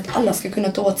låtarna, jag vill att alla ska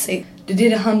kunna ta åt sig. Det är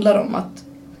det handlar om. Att,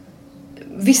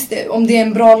 visst, om det är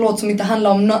en bra låt som inte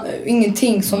handlar om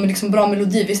ingenting, som är liksom bra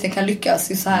melodi, visst det kan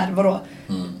lyckas i så här, vadå?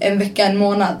 En vecka, en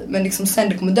månad. Men liksom sen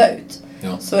det kommer dö ut.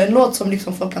 Ja. Så en låt som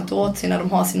liksom folk kan ta åt sig när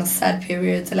de har sina sad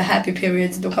periods eller happy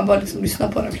periods, då kan bara liksom lyssna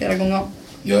på den flera gånger.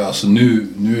 Ja, alltså nu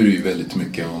är det ju väldigt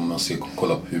mycket, om man ska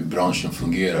kolla på hur branschen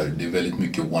fungerar, det är väldigt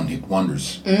mycket one hit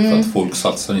wonders. För att folk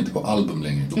satsar inte på album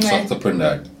längre. De satsar på den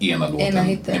där ena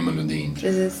låten, en melodin.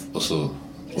 Precis. Och så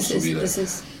vidare.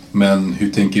 Precis. Men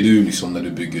hur tänker du liksom när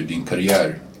du bygger din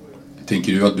karriär?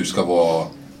 Tänker du att du ska vara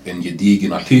en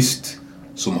gedigen artist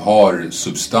som har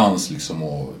substans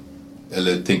liksom,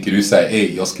 eller tänker du säga,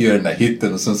 ey, jag ska göra den där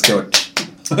hitten och sen ska jag...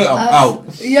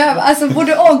 Ja, alltså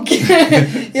både och.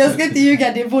 Jag ska inte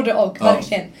ljuga, det är både och,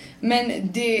 verkligen. Men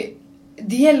det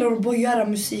gäller att bara göra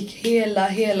musik hela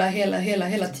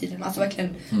tiden. Alltså verkligen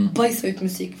bajsa ut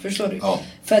musik, förstår du?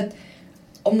 För att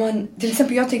om man, till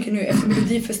exempel jag tänker nu efter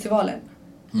Melodifestivalen,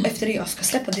 efter det jag ska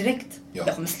släppa direkt.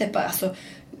 Jag kommer släppa alltså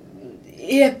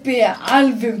EP,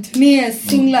 album, turné,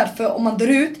 singlar. För om man drar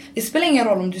ut, det spelar ingen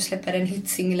roll om du släpper en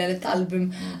hitsingel eller ett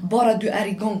album. Bara du är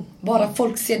igång. Bara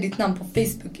folk ser ditt namn på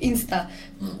Facebook, Insta,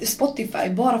 Spotify.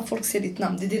 Bara folk ser ditt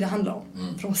namn, det är det handlar om.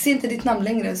 För om de ser inte ditt namn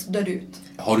längre så dör du ut.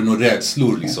 Har du några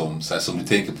rädslor liksom, så här, som du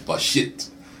tänker på, bara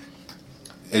shit?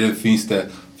 Eller finns det,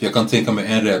 för jag kan tänka mig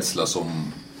en rädsla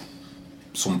som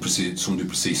du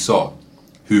precis sa.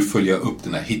 Hur följer jag upp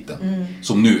den här hitten?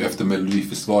 Som nu efter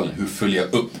Melodifestivalen, hur följer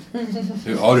jag upp?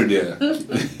 Hur har du det?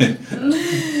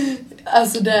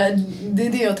 Alltså det är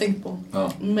det jag har tänkt på.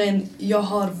 Ja. Men jag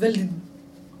har väldigt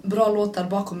bra låtar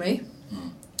bakom mig.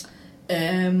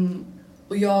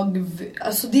 Och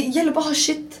alltså det gäller bara att ha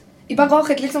shit i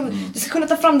bagaget liksom. Du ska kunna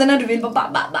ta fram det när du vill.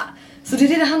 Bara. Så det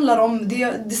är det handlar om.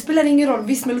 Det spelar ingen roll.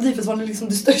 Visst, Melodifestivalen är liksom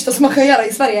det största som man kan göra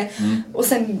i Sverige. Och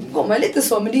sen går man lite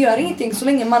så. Men det gör ingenting så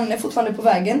länge man är fortfarande på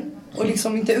vägen. Och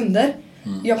liksom inte under.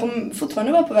 Jag kommer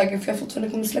fortfarande vara på vägen. För jag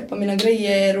fortfarande kommer släppa mina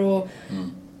grejer. Och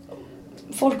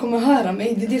folk kommer höra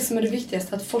mig. Det är det som är det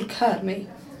viktigaste. Att folk hör mig.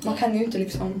 Man kan ju inte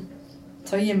liksom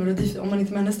ta igen Melodifestivalen om man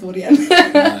inte är med nästa år igen.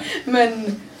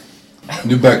 Men...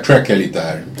 Nu backtrackar lite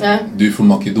här. Du är från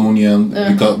Makedonien.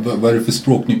 Vad är det för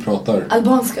språk ni pratar?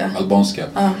 Albanska.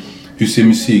 Hur ser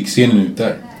musikscenen ut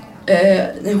där?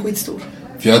 Den är skitstor.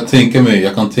 För jag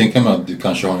kan tänka mig att du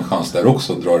kanske har en chans där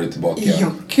också att dra dig tillbaka. Ja,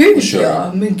 gud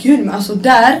ja. Men gud, alltså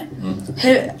där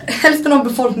hälften av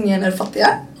befolkningen är fattiga.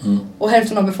 Och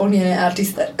hälften av befolkningen är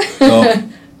artister. Ja.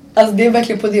 Alltså det är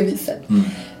verkligen på det viset.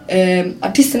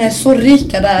 Artisterna är så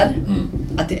rika där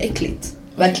att det är äckligt.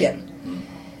 Verkligen.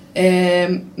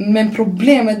 Men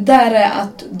problemet där är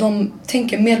att de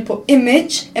tänker mer på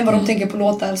image än vad de tänker på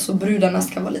låtar. Så brudarna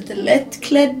ska vara lite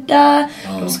lättklädda,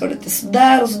 de ska vara lite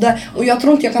sådär och sådär. Och jag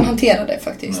tror inte jag kan hantera det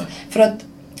faktiskt. Nej. För att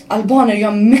albaner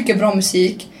gör mycket bra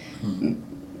musik.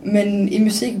 Men i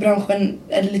musikbranschen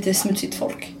är det lite smutsigt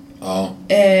folk.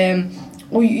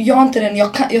 Och jag har inte den,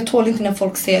 jag tål inte när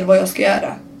folk ser vad jag ska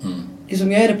göra.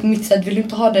 Liksom jag gör det på mitt sätt, vill du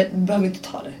inte ha det, behöver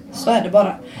inte ta det. Så är det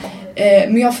bara.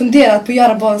 Men jag har funderat på att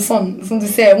göra bara en sån, som du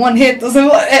säger, one hit och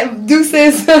så du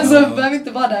säger så behöver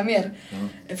inte vara där mer.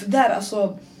 För där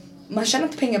alltså, man tjänar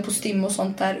inte pengar på Stim och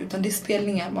sånt där, utan det är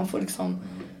spelningar. Man får liksom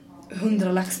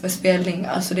 100 lax per spelning.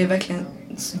 Alltså det är verkligen,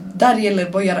 där gäller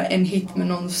det bara att göra en hit med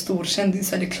någon stor kändis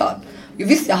så är det klart.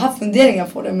 Visst, jag har haft funderingar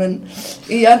på det, men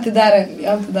jag är inte där än.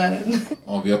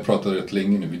 Ja, vi har pratat rätt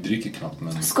länge nu, vi dricker knappt.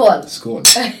 Men... Skål!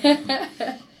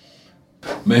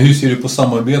 Men hur ser du på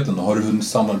samarbeten? Har du hunnit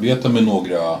samarbeta med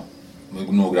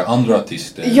några andra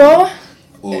artister? Ja.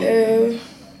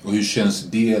 Och hur känns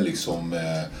det liksom?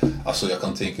 Alltså jag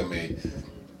kan tänka mig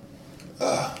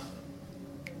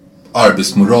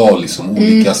arbetsmoral, liksom,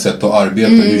 olika sätt att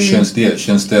arbeta. Hur känns det?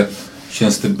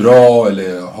 Känns det bra?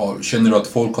 Eller känner du att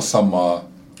folk har samma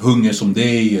hunger som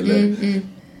dig? Eller?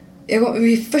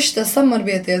 Vid första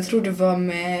samarbetet, jag tror det var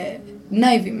med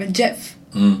Nivy, med Jeff.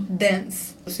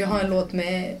 Dance. Så jag har en låt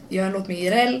med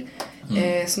Jireel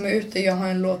som är ute. Jag har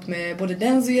en låt med både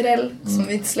Dance och Jireel som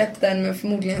vi inte släppt än, men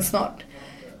förmodligen snart.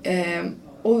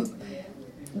 Och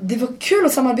det var kul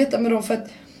att samarbeta med dem för att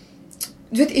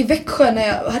du vet, i Växjö, när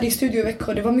jag hade i studio i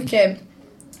Växjö, det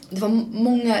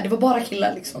var bara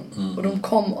killar liksom. Och de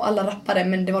kom och alla rappade,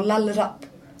 men det var lallrapp.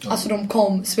 Alltså de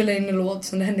kom, spelade in en låt,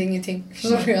 så det hände ingenting.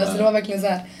 Alltså det var verkligen så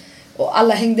här. Och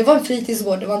alla hängde, det var en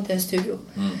fritidsgård, det var inte en studio.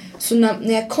 Så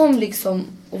när jag kom liksom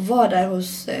och var där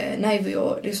hos Nivy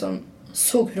och liksom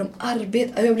såg hur de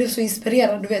arbetade, jag blev så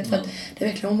inspirerad, du vet, för att det är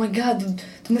verkligen, oh my god,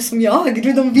 de är som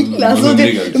jag, de vill, alltså, de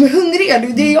är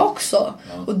hungriga, det är jag också.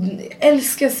 Och jag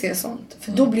älskar att se sånt,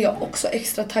 för då blir jag också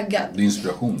extra taggad. Det är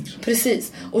inspiration.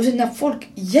 Precis, och så när folk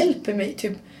hjälper mig,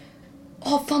 typ,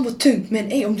 fan vad tungt,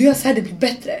 men om du gör så här det blir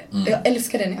bättre. Jag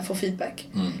älskar det när jag får feedback.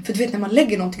 För du vet, när man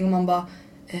lägger någonting och man bara,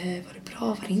 var det bra,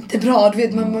 var det inte bra? Du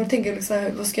vet, man tänker liksom,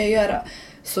 vad ska jag göra?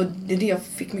 Så det är det, jag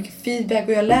fick mycket feedback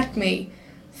och jag har lärt mig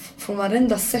från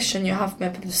varenda session jag har haft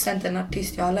med producenten,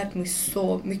 artist, jag har lärt mig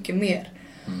så mycket mer.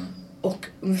 Och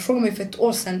om du frågar mig för ett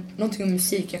år sedan någonting om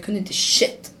musik, jag kunde inte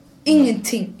shit.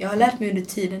 Ingenting. Jag har lärt mig under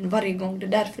tiden varje gång. Det är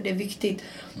därför det är viktigt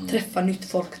att träffa nytt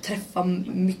folk, träffa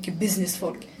mycket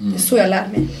businessfolk. Det är så jag lär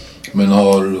mig. Men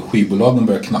har skivbolagen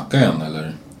börjat knacka igen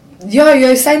eller? Ja,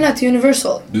 jag är signad till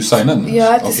Universal. Du signade nu?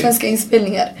 Ja, till svenska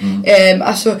inspelningar.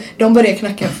 Alltså, de började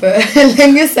knacka för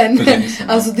länge sedan.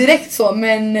 Alltså direkt så,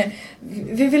 men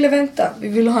vi ville vänta. Vi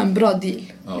ville ha en bra deal.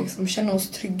 Liksom, känna oss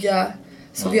trygga.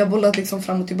 Så vi har bollat liksom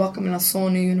fram och tillbaka mellan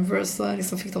Sony och Universal.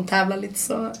 Liksom fick de tävla lite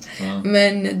så.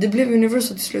 Men det blev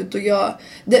Universal till slut. Och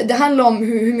det handlar om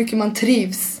hur mycket man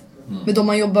trivs med de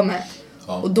man jobbar med.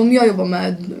 Och de jag jobbar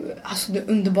med, alltså det är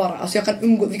underbara. Alltså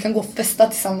vi kan gå och festa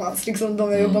tillsammans. Liksom,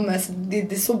 de jag jobbar med, så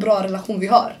det är så bra relation vi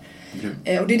har.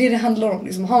 Och det är det handlar om.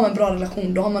 Liksom, har man en bra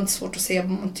relation, då har man inte svårt att se vad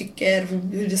man tycker,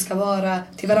 hur det ska vara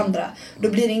till varandra. Då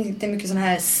blir det inte mycket såna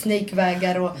här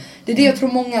snakevägar. Och det är det jag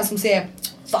tror många som säger,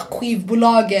 fuck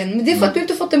skivbolagen. Men det är för att du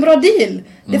inte fått en bra deal.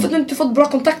 Det är för att du inte fått bra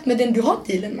kontakt med den du har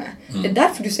dealen med. Det är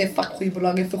därför du säger fuck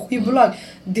skivbolagen. För skivbolag,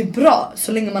 det är bra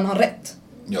så länge man har rätt.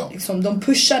 Ja. Liksom, de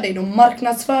pushar dig, de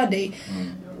marknadsför dig.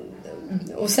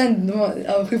 Och sen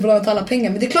skivbolagen tar alla pengar.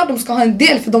 Men det är klart de ska ha en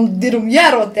del för det de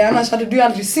gör åt det. Annars hade du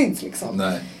aldrig synts liksom.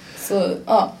 Nej. Så,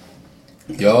 ja.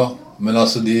 Ja, Men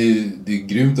alltså det är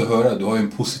grymt att höra. Du har ju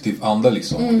en positiv anda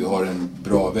liksom. Du har en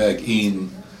bra väg in.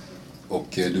 Och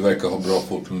du verkar ha bra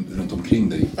folk runt omkring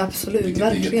dig. Absolut, vilket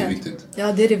verkligen. är jätteviktigt.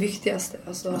 Ja, det är det viktigaste.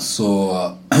 Alltså.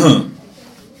 Så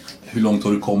hur långt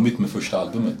har du kommit med första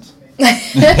albumet?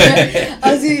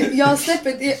 Alltså jag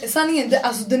släpper sanningen,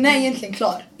 alltså den är egentligen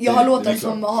klar. Jag har låtar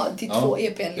som har till 2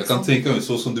 EPn liksom. Jag kan tänka mig,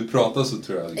 så som du pratar så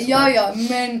tror jag liksom. Ja,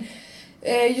 men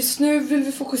just nu vill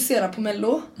vi fokusera på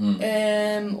Mello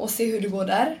och se hur det går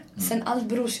där. Sen allt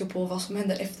beror ju på vad som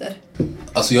händer efter.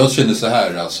 Alltså jag känner så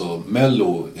här, alltså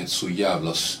Mello är ett så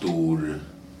jävla stor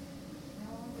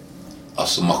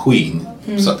alltså maskin.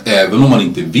 Så att även om man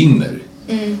inte vinner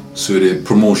så är det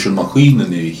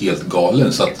promotionmaskinen är helt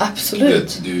galen. Så att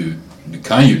absolut. Du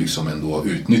kan ju liksom ändå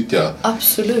utnyttja.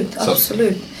 Absolut.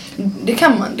 Det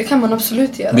kan man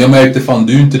absolut göra. Men jag märkte fan,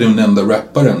 du är inte den enda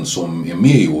rapparen som är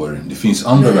med i år. Det finns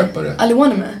andra rappare. Ali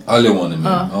Wanna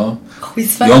med. Ja.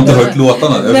 Jag har inte hört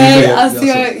låtarna.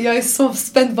 Jag är så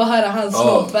spänd på att höra hans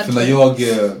låt. För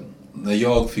när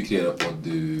jag fick reda på att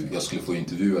jag skulle få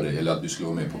intervjua dig, eller att du skulle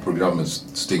vara med på programmet,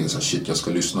 så tänkte jag så här, shit, jag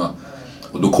ska lyssna.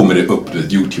 Och då kommer det upp, du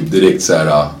vet, YouTube direkt så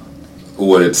här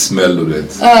årets smäll och du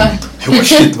vet. Jag bara,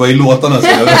 shit, vad är låtarna?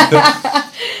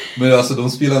 Men alltså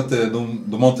de spelar inte,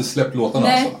 de har inte släppt låtarna.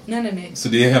 Nej. Så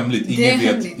det är hemligt. Ingen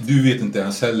vet. Hemligt. Du vet inte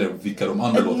ens heller vilka de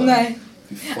andra låtarna. Nej.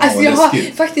 Fan, alltså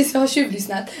jag har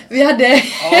tjuvlyssnat. Vi hade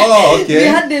vi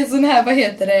hade sån här, vad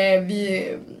heter det,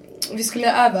 vi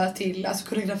skulle öva till alltså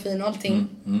koreografin och allting.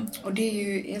 Och det är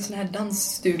ju en sån här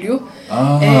dansstudio.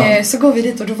 Så går vi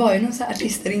dit och då var ju någon sån här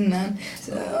artister innan.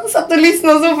 Så jag satt och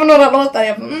lyssnade så på några låtar.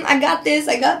 Jag bara, I got this.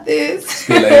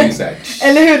 Spelar ju så här.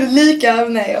 Eller hur? Lika?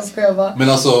 Nej, jag skojar bara. Men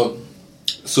alltså,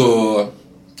 så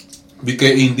vilka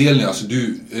är indelningar? Alltså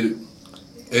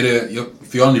är det,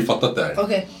 för jag har aldrig fattat det här.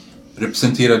 Okej.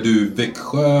 Representerar du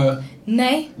Växjö?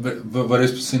 Nej. Vad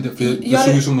representerar? För det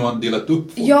såg ju som de har delat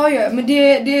upp. Ja, men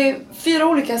det är 4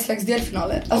 olika slags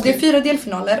delfinaler. Alltså det är 4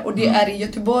 delfinaler och det är i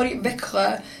Göteborg,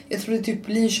 Växjö, jag tror det är typ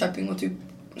Linköping och typ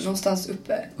någonstans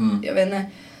uppe. Jag vet inte.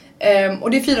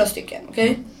 Och det är 4 stycken,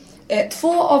 okej?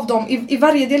 2 av dem, i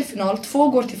varje delfinal, 2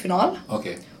 går till final.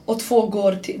 Okej. Och 2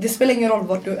 går till, det spelar ingen roll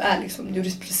vart du är liksom, du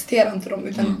representerar inte dem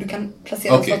utan du kan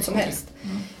placera vad som helst.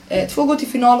 2 går till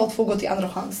final och 2 går till andra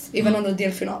chans i varandra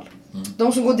delfinal.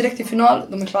 De som går direkt till final,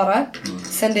 de är klara.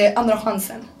 Sen det är andra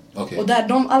chansen. Och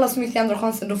där alla som gick till andra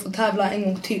chansen, de får tävla en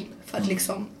gång till för att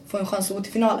liksom få en chans att gå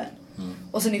till finalen.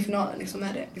 Och sen i finalen liksom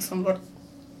är det liksom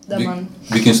där man...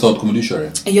 Vilken stad kommer du köra?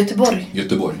 Göteborg.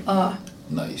 Ja.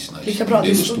 Nice. Lika bra,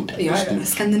 det är stort. Ja,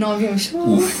 Skandinavien.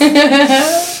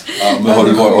 Men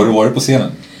har du varit på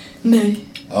scenen? Nej.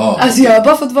 Alltså jag har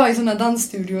bara fått vara i såna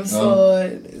dansstudios så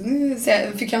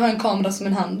fick jag ha en kamera som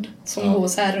en hand som går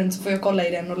så här runt, så får jag kolla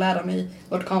i den och lära mig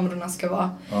vart kamerorna ska vara.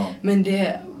 Men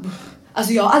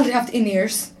alltså jag har aldrig haft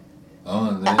in-ears. Jag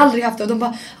har aldrig haft det och de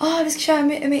bara, vi ska köra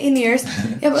med in-ears.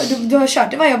 Jag bara, du har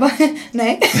kört det va? Jag bara,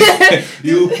 nej.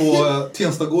 Jo, på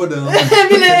Tenstagården.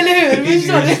 Eller hur?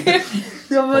 Förstår du?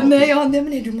 Jag bara,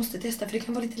 nej, du måste testa för det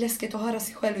kan vara lite läskigt att höra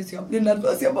sig själv. Så jag blir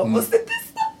nervös, jag bara, måste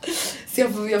testa. Så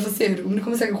jag får se hur det går, men det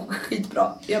kommer säkert gå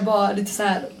skitbra. Jag är bara lite så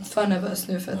här för nervös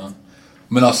nu för att...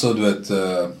 Men alltså du vet,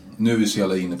 nu är vi så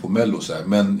jävla inne på Mello så här,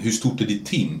 men hur stort är ditt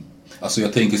team? Alltså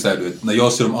jag tänker så här, du vet, när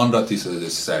jag ser de andra artisterna, det är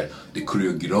så här, det är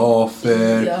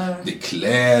koreografer, det är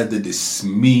kläder, det är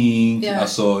smink.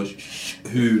 Alltså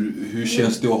hur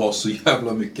känns det att ha så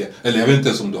jävla mycket? Eller jag vet inte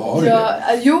ens om du har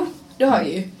det. Jo, det har jag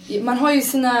ju. Man har ju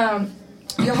sina...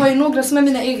 Jag har ju några som är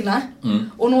mina egna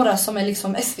och några som är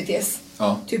liksom SVTs.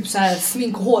 Typ så här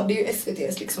smink och hår, det är ju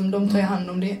SVTs liksom, de tar ju hand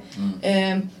om det.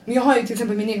 Men jag har ju till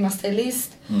exempel min egna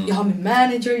stylist, jag har min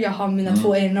manager, jag har mina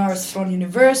 2 A&Rs från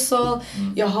Universal,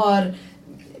 jag har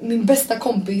min bästa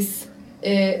kompis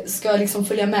ska liksom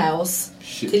följa med oss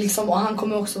till liksom, och han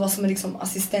kommer också vara som en liksom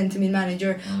assistent till min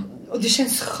manager. Och det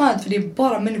känns skönt för det är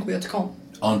bara människor jag tycker om.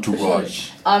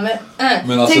 Entourage.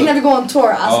 Men alltså, tänk när vi går en tour,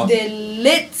 alltså det är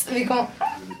lit.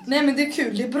 Nej men det är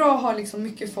kul, det är bra att ha liksom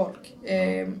mycket folk.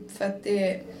 För att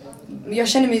jag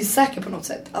känner mig säker på något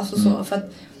sätt. Alltså så, för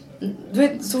att du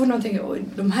vet, så får man tänka, oj,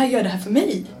 de här gör det här för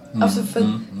mig. Alltså för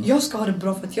att jag ska ha det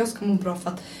bra, för att jag ska må bra, för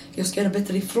att jag ska göra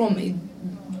bättre ifrån mig.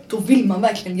 Då vill man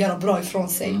verkligen göra bra ifrån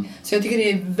sig. Så jag tycker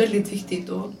det är väldigt viktigt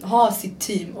att ha sitt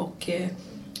team och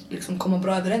liksom komma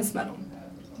bra överens med dem.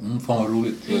 Fan vad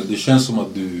roligt. Det känns som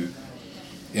att du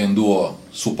ändå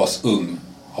så pass ung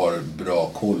har bra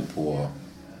koll på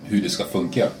hur det ska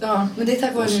funka. Ja, men det är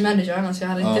tack vare min manager, annars jag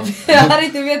hade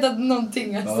inte vetat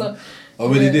någonting alltså. Ja,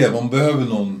 men det är det, man behöver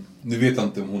någon. Nu vet jag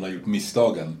inte om hon har gjort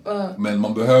misstagen, men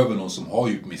man behöver någon som har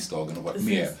gjort misstagen och varit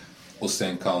med och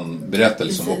sen kan berätta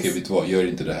liksom, okej, vet du vad, gör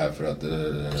inte det här för att...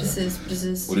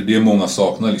 Precis. Och det är det många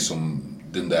saknar liksom,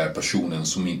 den där personen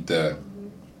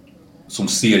som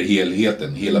ser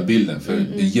helheten, hela bilden. För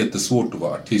det är jättesvårt att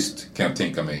vara artist, kan jag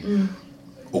tänka mig.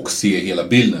 Och se hela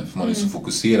bilden, för man är så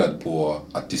fokuserad på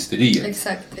artisteriet.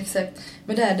 Exakt.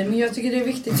 Men det är det. Men jag tycker det är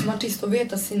viktigt som artist att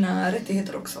veta sina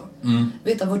rättigheter också.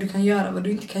 Veta vad du kan göra, vad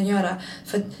du inte kan göra.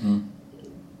 För att,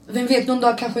 vem vet, någon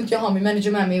dag kanske inte jag har min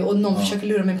manager med mig och någon försöker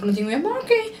lura mig på någonting och jag bara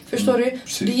okej, förstår du?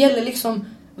 Precis. Det gäller liksom,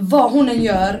 vad hon än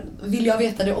gör vill jag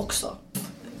veta det också.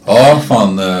 Ja,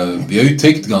 fan, vi har ju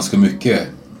täckt ganska mycket.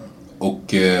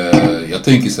 Och jag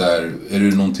tänker så här, är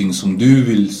det någonting som du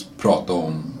vill prata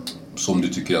om som du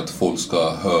tycker att folk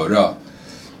ska höra?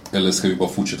 Eller ska vi bara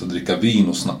fortsätta dricka vin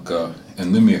och snacka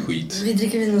ännu mer skit? Vi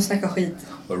dricker vin och snackar skit.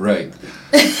 All right.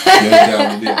 Jag är där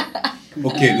med det.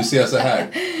 Okej, du säger så här.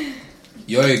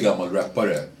 Jag är gammal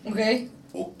rappare. Okej.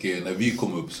 Och när vi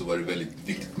kom upp så var det väldigt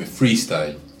viktigt med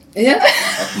freestyle. Ja.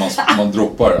 Att man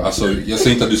droppar. Alltså, jag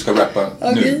säger inte att du ska rappa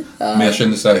nu. Men jag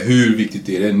känner så här, hur viktigt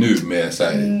är det nu med, så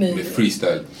här, med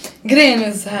freestyle? Grejen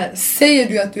är så här, säger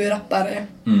du att du är rappare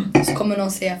så kommer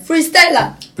någon säga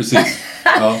freestyla. Precis.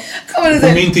 Ja.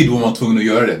 På min tid var man tvungen att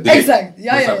göra det. Exakt.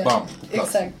 Ja. Bam, på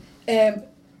plats. Exakt.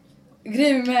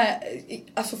 Grejen med,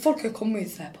 alltså folk har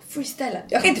kommit så här, freestyla.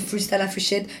 Jag kan inte freestyla för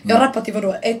shit. Jag har rappat i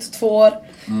 1-2 år.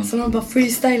 Så man bara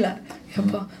freestyla. Jag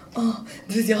bara,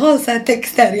 du vet, jag har så här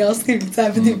texter jag har skrivit så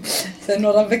här för typ sen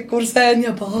några veckor sen.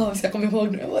 Jag bara, så jag kommer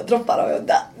ihåg nu, jag bara droppar och jag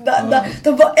da.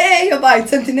 De bara, jag bara,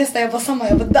 sen till nästa jag bara samma,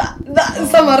 jag bara da.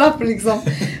 Samma rap liksom.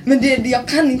 Men jag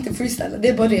kan inte freestyla, det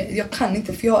är bara det. Jag kan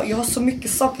inte, för jag har så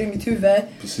mycket saker i mitt huvud.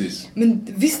 Precis. Men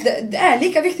visst, det är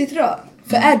lika viktigt idag.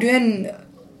 För är du en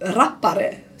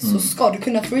rappare så ska du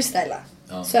kunna freestyla.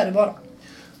 Så är det bara.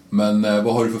 Men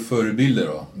vad har du för förebilder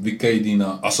då? Vilka är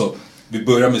dina, alltså vi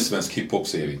börjar med svensk hiphop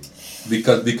säger vi.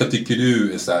 Vilka tycker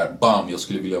du är så här, bam, jag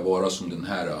skulle vilja vara som den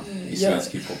här i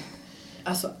svensk hiphop?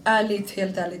 Alltså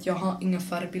helt ärligt, jag har inga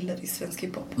förebilder i svensk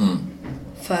hiphop.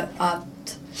 För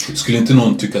att... Skulle inte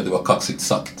någon tycka att det var kaxigt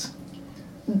sagt?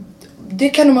 Det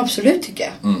kan de absolut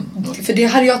tycka. För det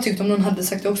hade jag tyckt om någon hade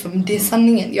sagt det också. Men det är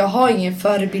sanningen. Jag har ingen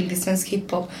förebild i svensk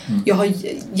hiphop. Jag har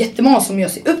jättemånga som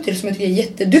jag ser upp till som jag tycker är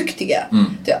jätteduktiga.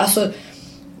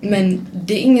 Men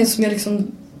det är ingen som jag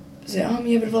liksom säger,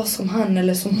 men jag vill vara som han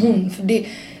eller som hon. För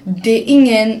det är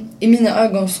ingen i mina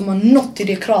ögon som har nått till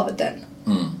det kravet än.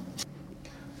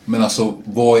 Men alltså,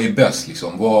 vad är bäst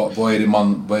liksom? Vad är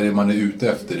det man är ute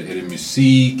efter? Är det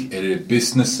musik? Är det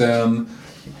businessen?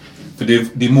 För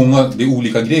det är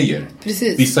olika grejer.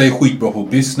 Precis. Vissa är skitbra på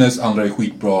business, andra är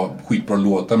skitbra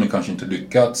låtar men kanske inte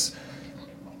lyckats.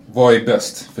 Vad är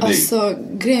bäst för dig? Alltså,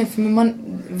 grejen för mig,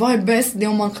 vad är bäst? Det är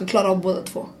om man kan klara av båda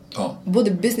två. Ja.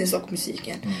 Både business och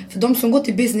musiken. För de som går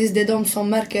till business, det är de som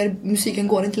märker musiken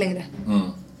går inte längre.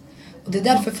 Och det är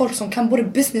därför folk som kan både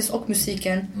business och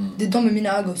musiken, det är de i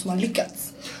mina ögon som har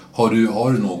lyckats. Har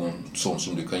du någon sån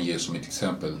som du kan ge som ett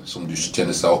exempel? Som du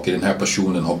känner så okej, den här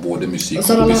personen har både musik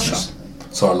och business.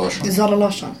 Sara Larsson. Det är Sara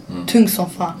Larsson. Tung som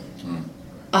fan.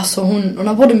 Alltså hon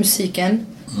har både musiken,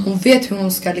 hon vet hur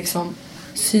hon ska liksom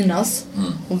synas.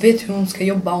 Hon vet hur hon ska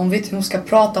jobba, hon vet hur hon ska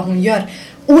prata, hon gör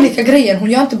olika grejer.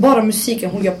 Hon gör inte bara musiken,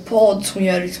 hon gör pods, hon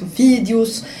gör liksom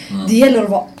videos. Det gäller att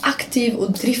vara aktiv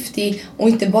och driftig och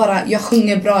inte bara jag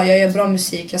sjunger bra, jag gör bra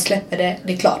musik, jag släpper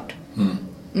det är klart.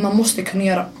 Man måste kunna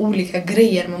göra olika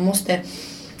grejer. Man måste...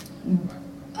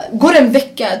 Går det en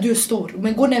vecka, du är stor.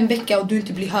 Men går det en vecka och du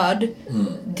inte blir hörd,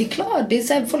 det är klart, det är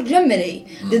så här, folk glömmer dig.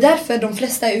 Det är därför de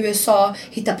flesta i USA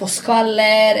hittar på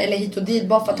skvaller eller hit och dit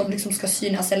bara för att de liksom ska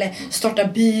synas. Eller starta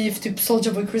beef, typ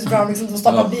Soulja Boy, Chris Brown liksom, de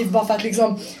startar beef bara för att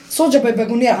liksom Soulja Boy börjar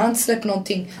gå ner, han har inte släppt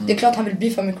någonting. Det är klart han vill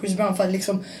beefa med Chris Brown för att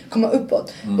liksom komma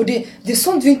uppåt. Och det är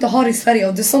sånt vi inte har i Sverige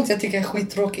och det är sånt jag tycker är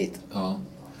skittråkigt. Ja.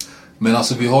 Men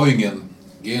alltså vi har ju ingen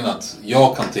grejen att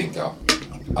jag kan tänka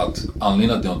att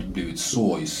anledningen att det har inte blivit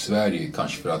så i Sverige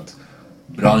kanske för att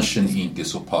branschen inte är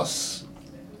så pass,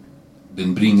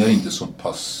 den bringar inte så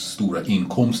pass stora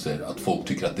inkomster att folk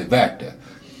tycker att det är värt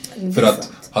det. För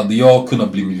att hade jag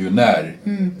kunnat bli miljonär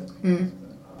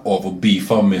av att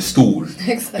beefa med stor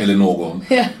eller någon,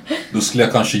 då skulle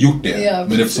jag kanske gjort det.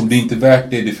 Men eftersom det inte är värt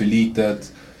det, det är för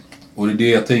litet. Och det är det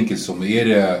jag tänker som, är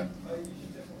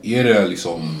det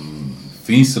liksom,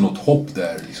 finns det något hopp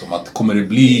där? Liksom, att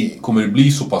kommer det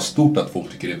bli så pass stort att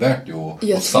folk tycker det är värt det och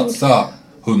satsa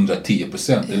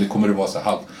 110%? Eller kommer det vara så här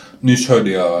halvt? Nyss hörde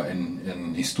jag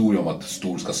en historia om att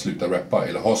Stor ska sluta rappa,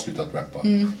 eller har slutat rappa.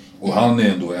 Och han är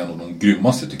ändå en av de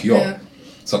grymmaste tycker jag.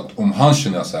 Så att om han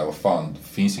känner så här, vad fan,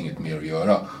 det finns inget mer att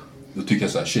göra. Då tycker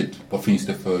jag så här, shit, vad finns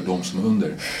det för de som är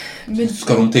under?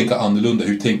 Ska de tänka annorlunda?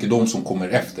 Hur tänker de som kommer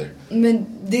efter? Men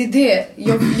det är det,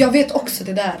 jag vet också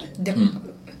det där.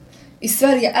 I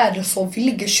Sverige är det så, vi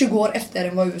ligger 20 år efter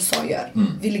än vad USA gör.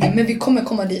 Men vi kommer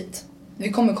komma dit.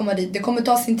 Det kommer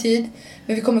ta sin tid,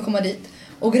 men vi kommer komma dit.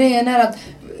 Och grejen är att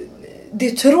det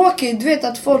är tråkigt, du vet,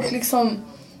 att folk liksom,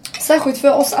 särskilt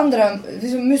för oss andra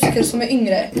liksom, musiker som är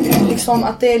yngre, liksom,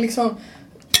 att det är liksom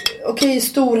okej,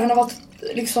 stor, han har varit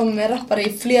liksom rappare i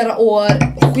flera år,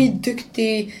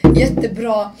 skitduktig,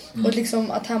 jättebra, och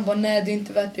liksom att han bara, nej, det är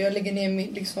inte värt det, jag lägger ner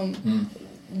mitt liksom.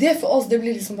 Det för oss, det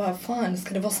blir liksom bara, fan,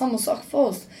 ska det vara samma sak för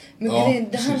oss? Men grejen,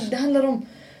 det handlar om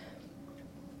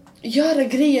göra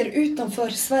grejer utanför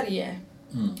Sverige.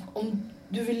 Om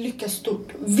du vill lyckas stort.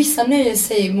 Vissa nöjer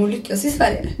sig med att lyckas i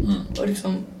Sverige och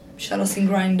liksom köra sin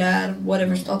grind där,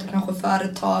 whatever, starta kanske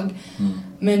företag.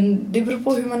 Men det beror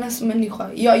på hur man är som människa.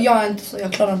 Jag är inte så,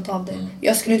 jag klarar inte av det.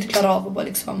 Jag skulle inte klara av att bara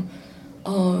liksom,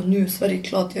 nu är Sverige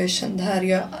klart, jag är känd här,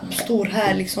 jag är stor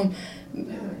här liksom.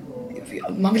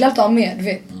 Man vill alltid ha mer, du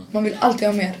vet. Man vill alltid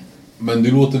ha mer. Men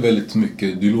du låter väldigt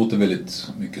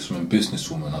mycket som en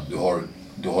businesswoman, att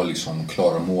du har liksom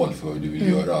klara mål för vad du vill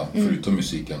göra förutom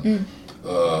musiken.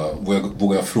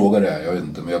 Vågar jag fråga det? Jag vet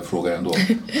inte, men jag frågar ändå.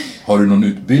 Har du någon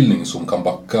utbildning som kan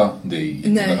backa dig i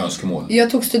dina önskemål? Jag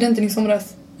tog studenten i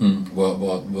somras.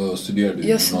 Vad studerade du?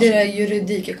 Jag studerar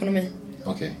juridik, ekonomi.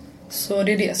 Okej. Så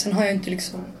det är det. Sen har jag inte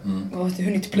liksom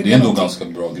hunnit plugga. Det är ändå ganska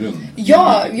bra grund.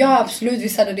 Ja, absolut,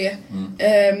 visst är det.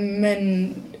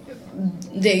 Men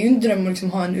det är ju en dröm att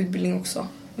liksom ha en utbildning också.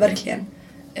 Verkligen.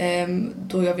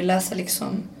 Då jag vill läsa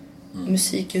liksom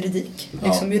musik, juridik.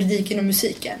 Liksom juridik inom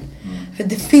musiken. För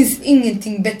det finns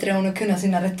ingenting bättre än att kunna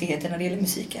sina rättigheter när det gäller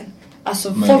musiken.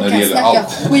 Alltså men folk kan snacka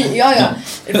skit.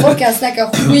 Folk kan snacka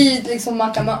skit liksom,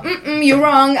 man kan bara you're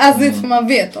wrong, alltså för man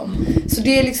vet om. Så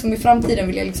det är liksom, i framtiden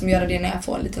vill jag liksom göra det när jag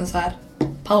får en liten så här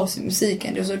paus i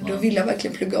musiken. Så då vill jag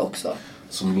verkligen plugga också.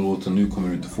 Som det låter nu kommer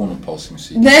du inte få någon paus i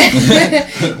musik. Nej,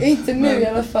 inte nu i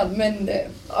alla fall. Men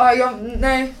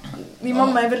nej, min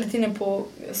mamma är väldigt inne på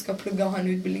jag ska plugga och ha en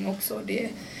utbildning också. Det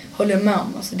håller jag med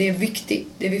om. Alltså, det är viktigt.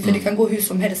 För det kan gå hur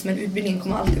som helst, men utbildningen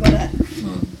kommer alltid vara där.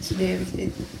 Så det är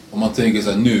viktigt. Om man tänker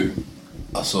så här nu,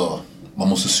 alltså man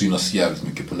måste synas jävligt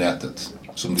mycket på nätet.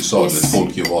 Som du sa,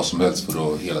 folk gör vad som helst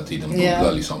för att hela tiden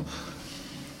googla liksom.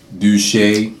 Du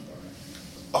tjej,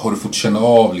 har du fått känna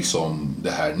av liksom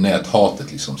det här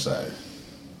näthatet liksom så här?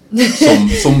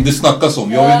 Som det snackas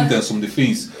om. Jag vet inte ens om det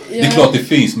finns. Det är klart det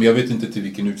finns, men jag vet inte till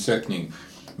vilken utsträckning.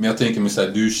 Men jag tänker mig så här,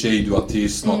 du är tjej, du är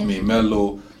artist, snart med i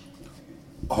Mello.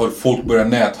 Har folk börjat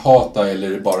näthata eller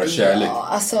är det bara kärlek? Ja,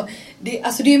 alltså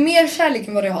det är mer kärlek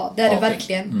än vad det har. Det är det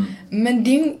verkligen. Men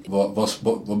det är...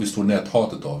 Vad består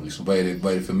näthatet av? Liksom? Vad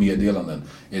är det för meddelanden?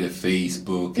 Är det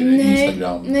Facebook? Är det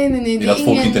Instagram? Nej. Är det att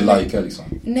folk inte likar liksom?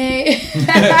 Nej.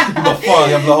 Vad fan,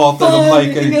 jävla hatar de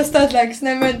likar. Inga stat-likes.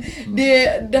 Nej, men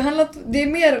det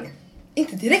är mer...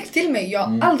 Inte direkt till mig. Jag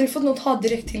har aldrig fått något hat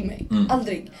direkt till mig.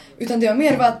 Aldrig. Utan det har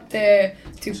mer varit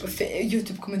typ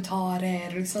YouTube-kommentarer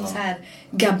och liksom så här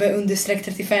Gabbe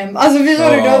 _35. Alltså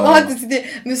förstår du?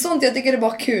 Men sånt jag tycker det är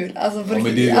bara kul. Alltså för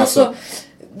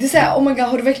det är såhär, oh my god,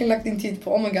 har du verkligen lagt din tid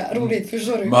på? Oh my god, roligt,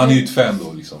 förstår du? Men han är ju ett fan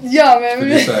då liksom. Ja, men... För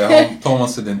det är såhär, tar man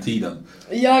sig den tiden.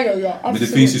 Ja, absolut. Men det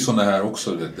finns ju såna här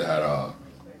också, det här...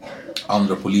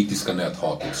 andra politiska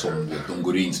näthatet som de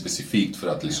går in specifikt för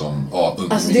att liksom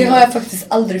alltså det har jag faktiskt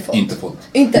aldrig fått. Inte fått.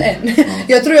 Inte än.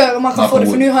 Jag tror man kan få det,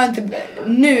 för nu har jag inte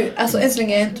alltså än så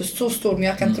länge är jag inte så stor, men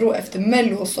jag kan tro efter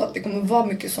Mello och så att det kommer vara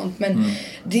mycket sånt, men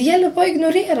det gäller bara att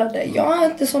ignorera det. Jag är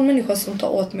inte sån människa som tar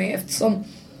åt mig, eftersom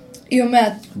i och med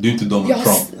att du är inte Donald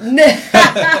Trump. Nej.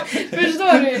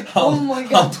 Förstår du?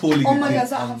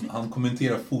 Han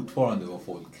kommenterar fortfarande vad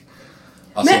folk.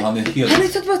 Alltså, men han är helt... han har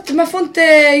tagit bort, man får inte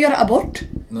göra abort.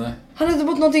 Nej. Han har tagit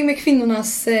bort någonting med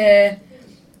kvinnornas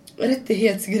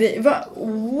rättighetsgrej.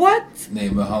 What?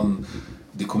 Nej, men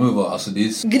det kommer att vara, alltså det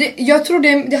är... Jag tror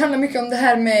det handlar mycket om det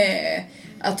här med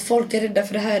att folk är rädda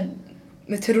för det här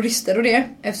med terrorister och det,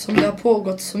 eftersom det har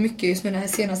pågått så mycket just den här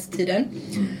senaste tiden.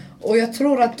 Och jag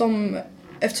tror att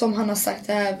eftersom han har sagt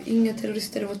att inga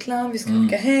terrorister i vårt land, vi ska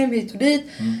åka hem hit och dit.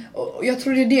 Och jag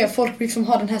tror det är det, folk liksom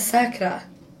har den här säkra.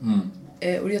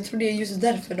 Och jag tror det är just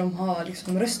därför de har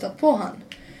liksom röstat på han.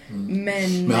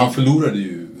 Men han förlorade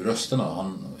ju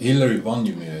rösterna. Hillary vann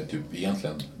ju med typ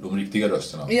egentligen de riktiga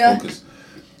rösterna.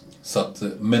 Så att,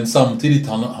 men samtidigt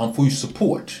han får ju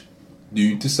support. Det är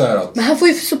ju inte så här att... Men han får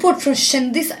ju support från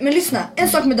kändisar. Men lyssna, en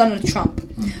sak med Donald Trump.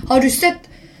 Har du sett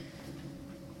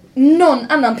någon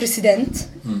annan president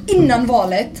innan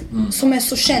valet som är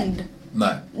så känd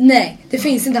Nej, det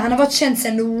finns inte. Han har varit känd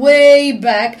sen way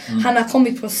back. Han har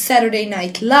kommit på Saturday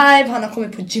Night Live. Han har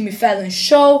kommit på Jimmy Fallon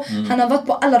show. Han har varit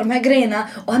på alla de här grejerna.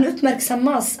 Och han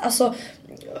uppmärksammas. Alltså,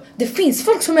 det finns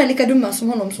folk som är lika dumma som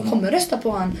honom som kommer rösta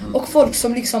på han. Och folk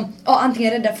som liksom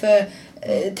antingen är rädda för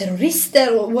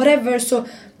terrorister och whatever. Så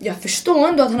jag förstår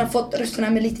ändå att han har fått rösterna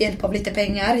med lite hjälp av lite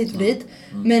pengar hit och dit.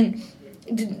 Men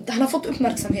han har fått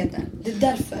uppmärksamheten. Det är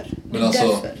därför. Men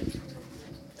alltså,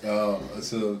 ja,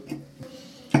 alltså,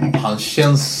 han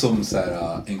känns som så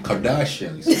här, en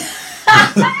Kardashian liksom.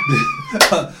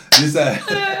 Det är så här,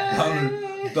 han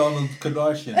Donald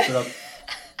Kardashian, för att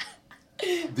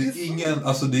det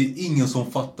är ingen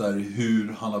som fattar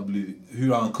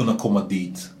hur han kunnat komma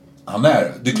dit han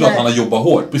är. Det är klart han har jobbat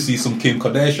hårt, precis som Kim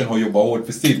Kardashian har jobbat hårt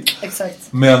för sitt. Exakt.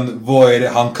 Men vad är det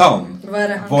han kan?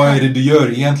 Vad är det du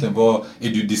gör egentligen? Är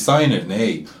du designer?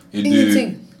 Nej.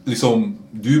 Ingenting.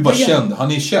 Du är bara känd.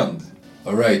 Han är känd.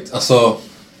 All right. Alltså,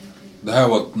 det här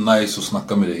var nice att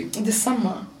snacka med dig.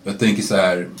 Detsamma. Jag tänker så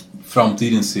här,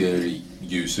 framtiden ser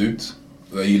ljus ut.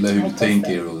 Jag gillar hur du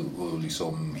tänker och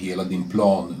liksom hela din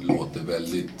plan låter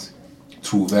väldigt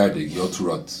trovärdig. Jag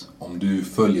tror att om du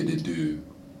följer det du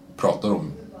pratar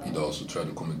om idag så tror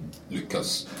jag du kommer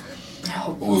lyckas.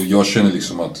 Och jag känner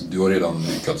liksom att du har redan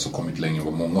lyckats och kommit längre än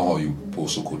vad många har gjort på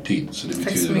så kort tid. Så det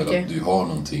betyder väl att du har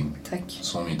någonting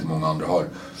som inte många andra har.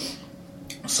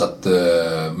 Så att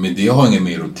med det har jag inget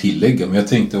mer att tillägga. Men jag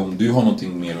tänkte om du har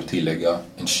någonting mer att tillägga.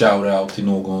 En shout-out till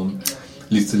någon.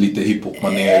 Lite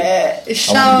hiphop-manér.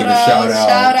 Shout-out.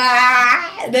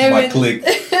 My click.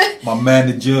 My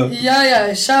manager.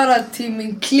 Ja, shoutout till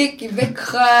min klick i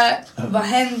Växjö. Vad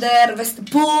händer?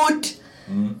 Västerport.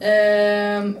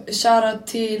 Shoutout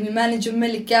till min manager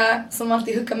Melika som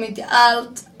alltid hookar mig till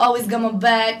allt. Always got my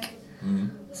back.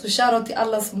 Så shoutout till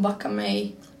alla som backar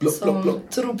mig. Som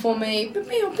tror på mig.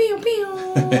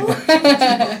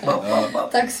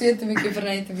 Tack så jättemycket för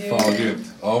den här intervjun. Fan vad grymt.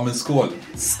 Ja men skål.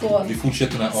 Skål. Vi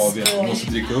fortsätter den här AWn. Vi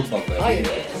måste dricka upp allt det här.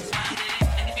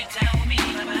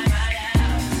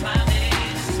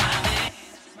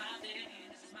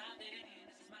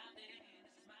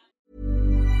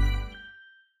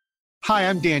 Hi,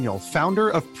 I'm Daniel, founder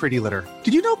of Pretty Litter.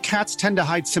 Did you know cats tend to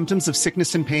hide symptoms of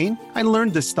sickness and pain? I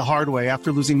learned this the hard way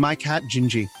after losing my cat,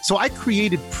 Gingy. So I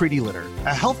created Pretty Litter,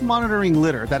 a health monitoring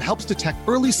litter that helps detect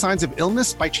early signs of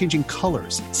illness by changing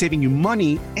colors, saving you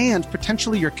money and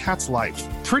potentially your cat's life.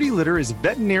 Pretty Litter is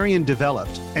veterinarian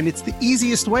developed, and it's the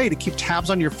easiest way to keep tabs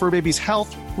on your fur baby's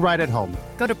health right at home.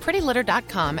 Go to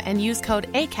prettylitter.com and use code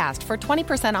ACAST for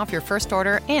 20% off your first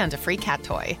order and a free cat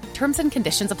toy. Terms and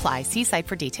conditions apply. See site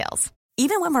for details.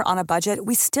 Even when we're on a budget,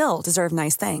 we still deserve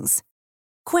nice things.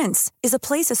 Quince is a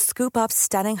place to scoop up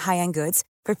stunning high-end goods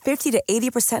for 50 to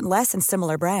 80% less than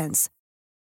similar brands.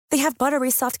 They have buttery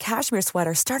soft cashmere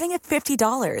sweaters starting at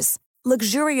 $50,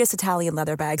 luxurious Italian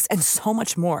leather bags, and so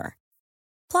much more.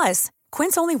 Plus,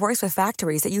 Quince only works with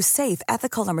factories that use safe,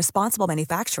 ethical, and responsible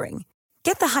manufacturing.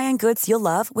 Get the high-end goods you'll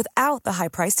love without the high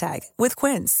price tag with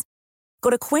Quince. Go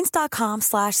to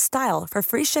quince.com/style for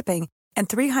free shipping and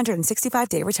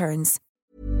 365-day returns.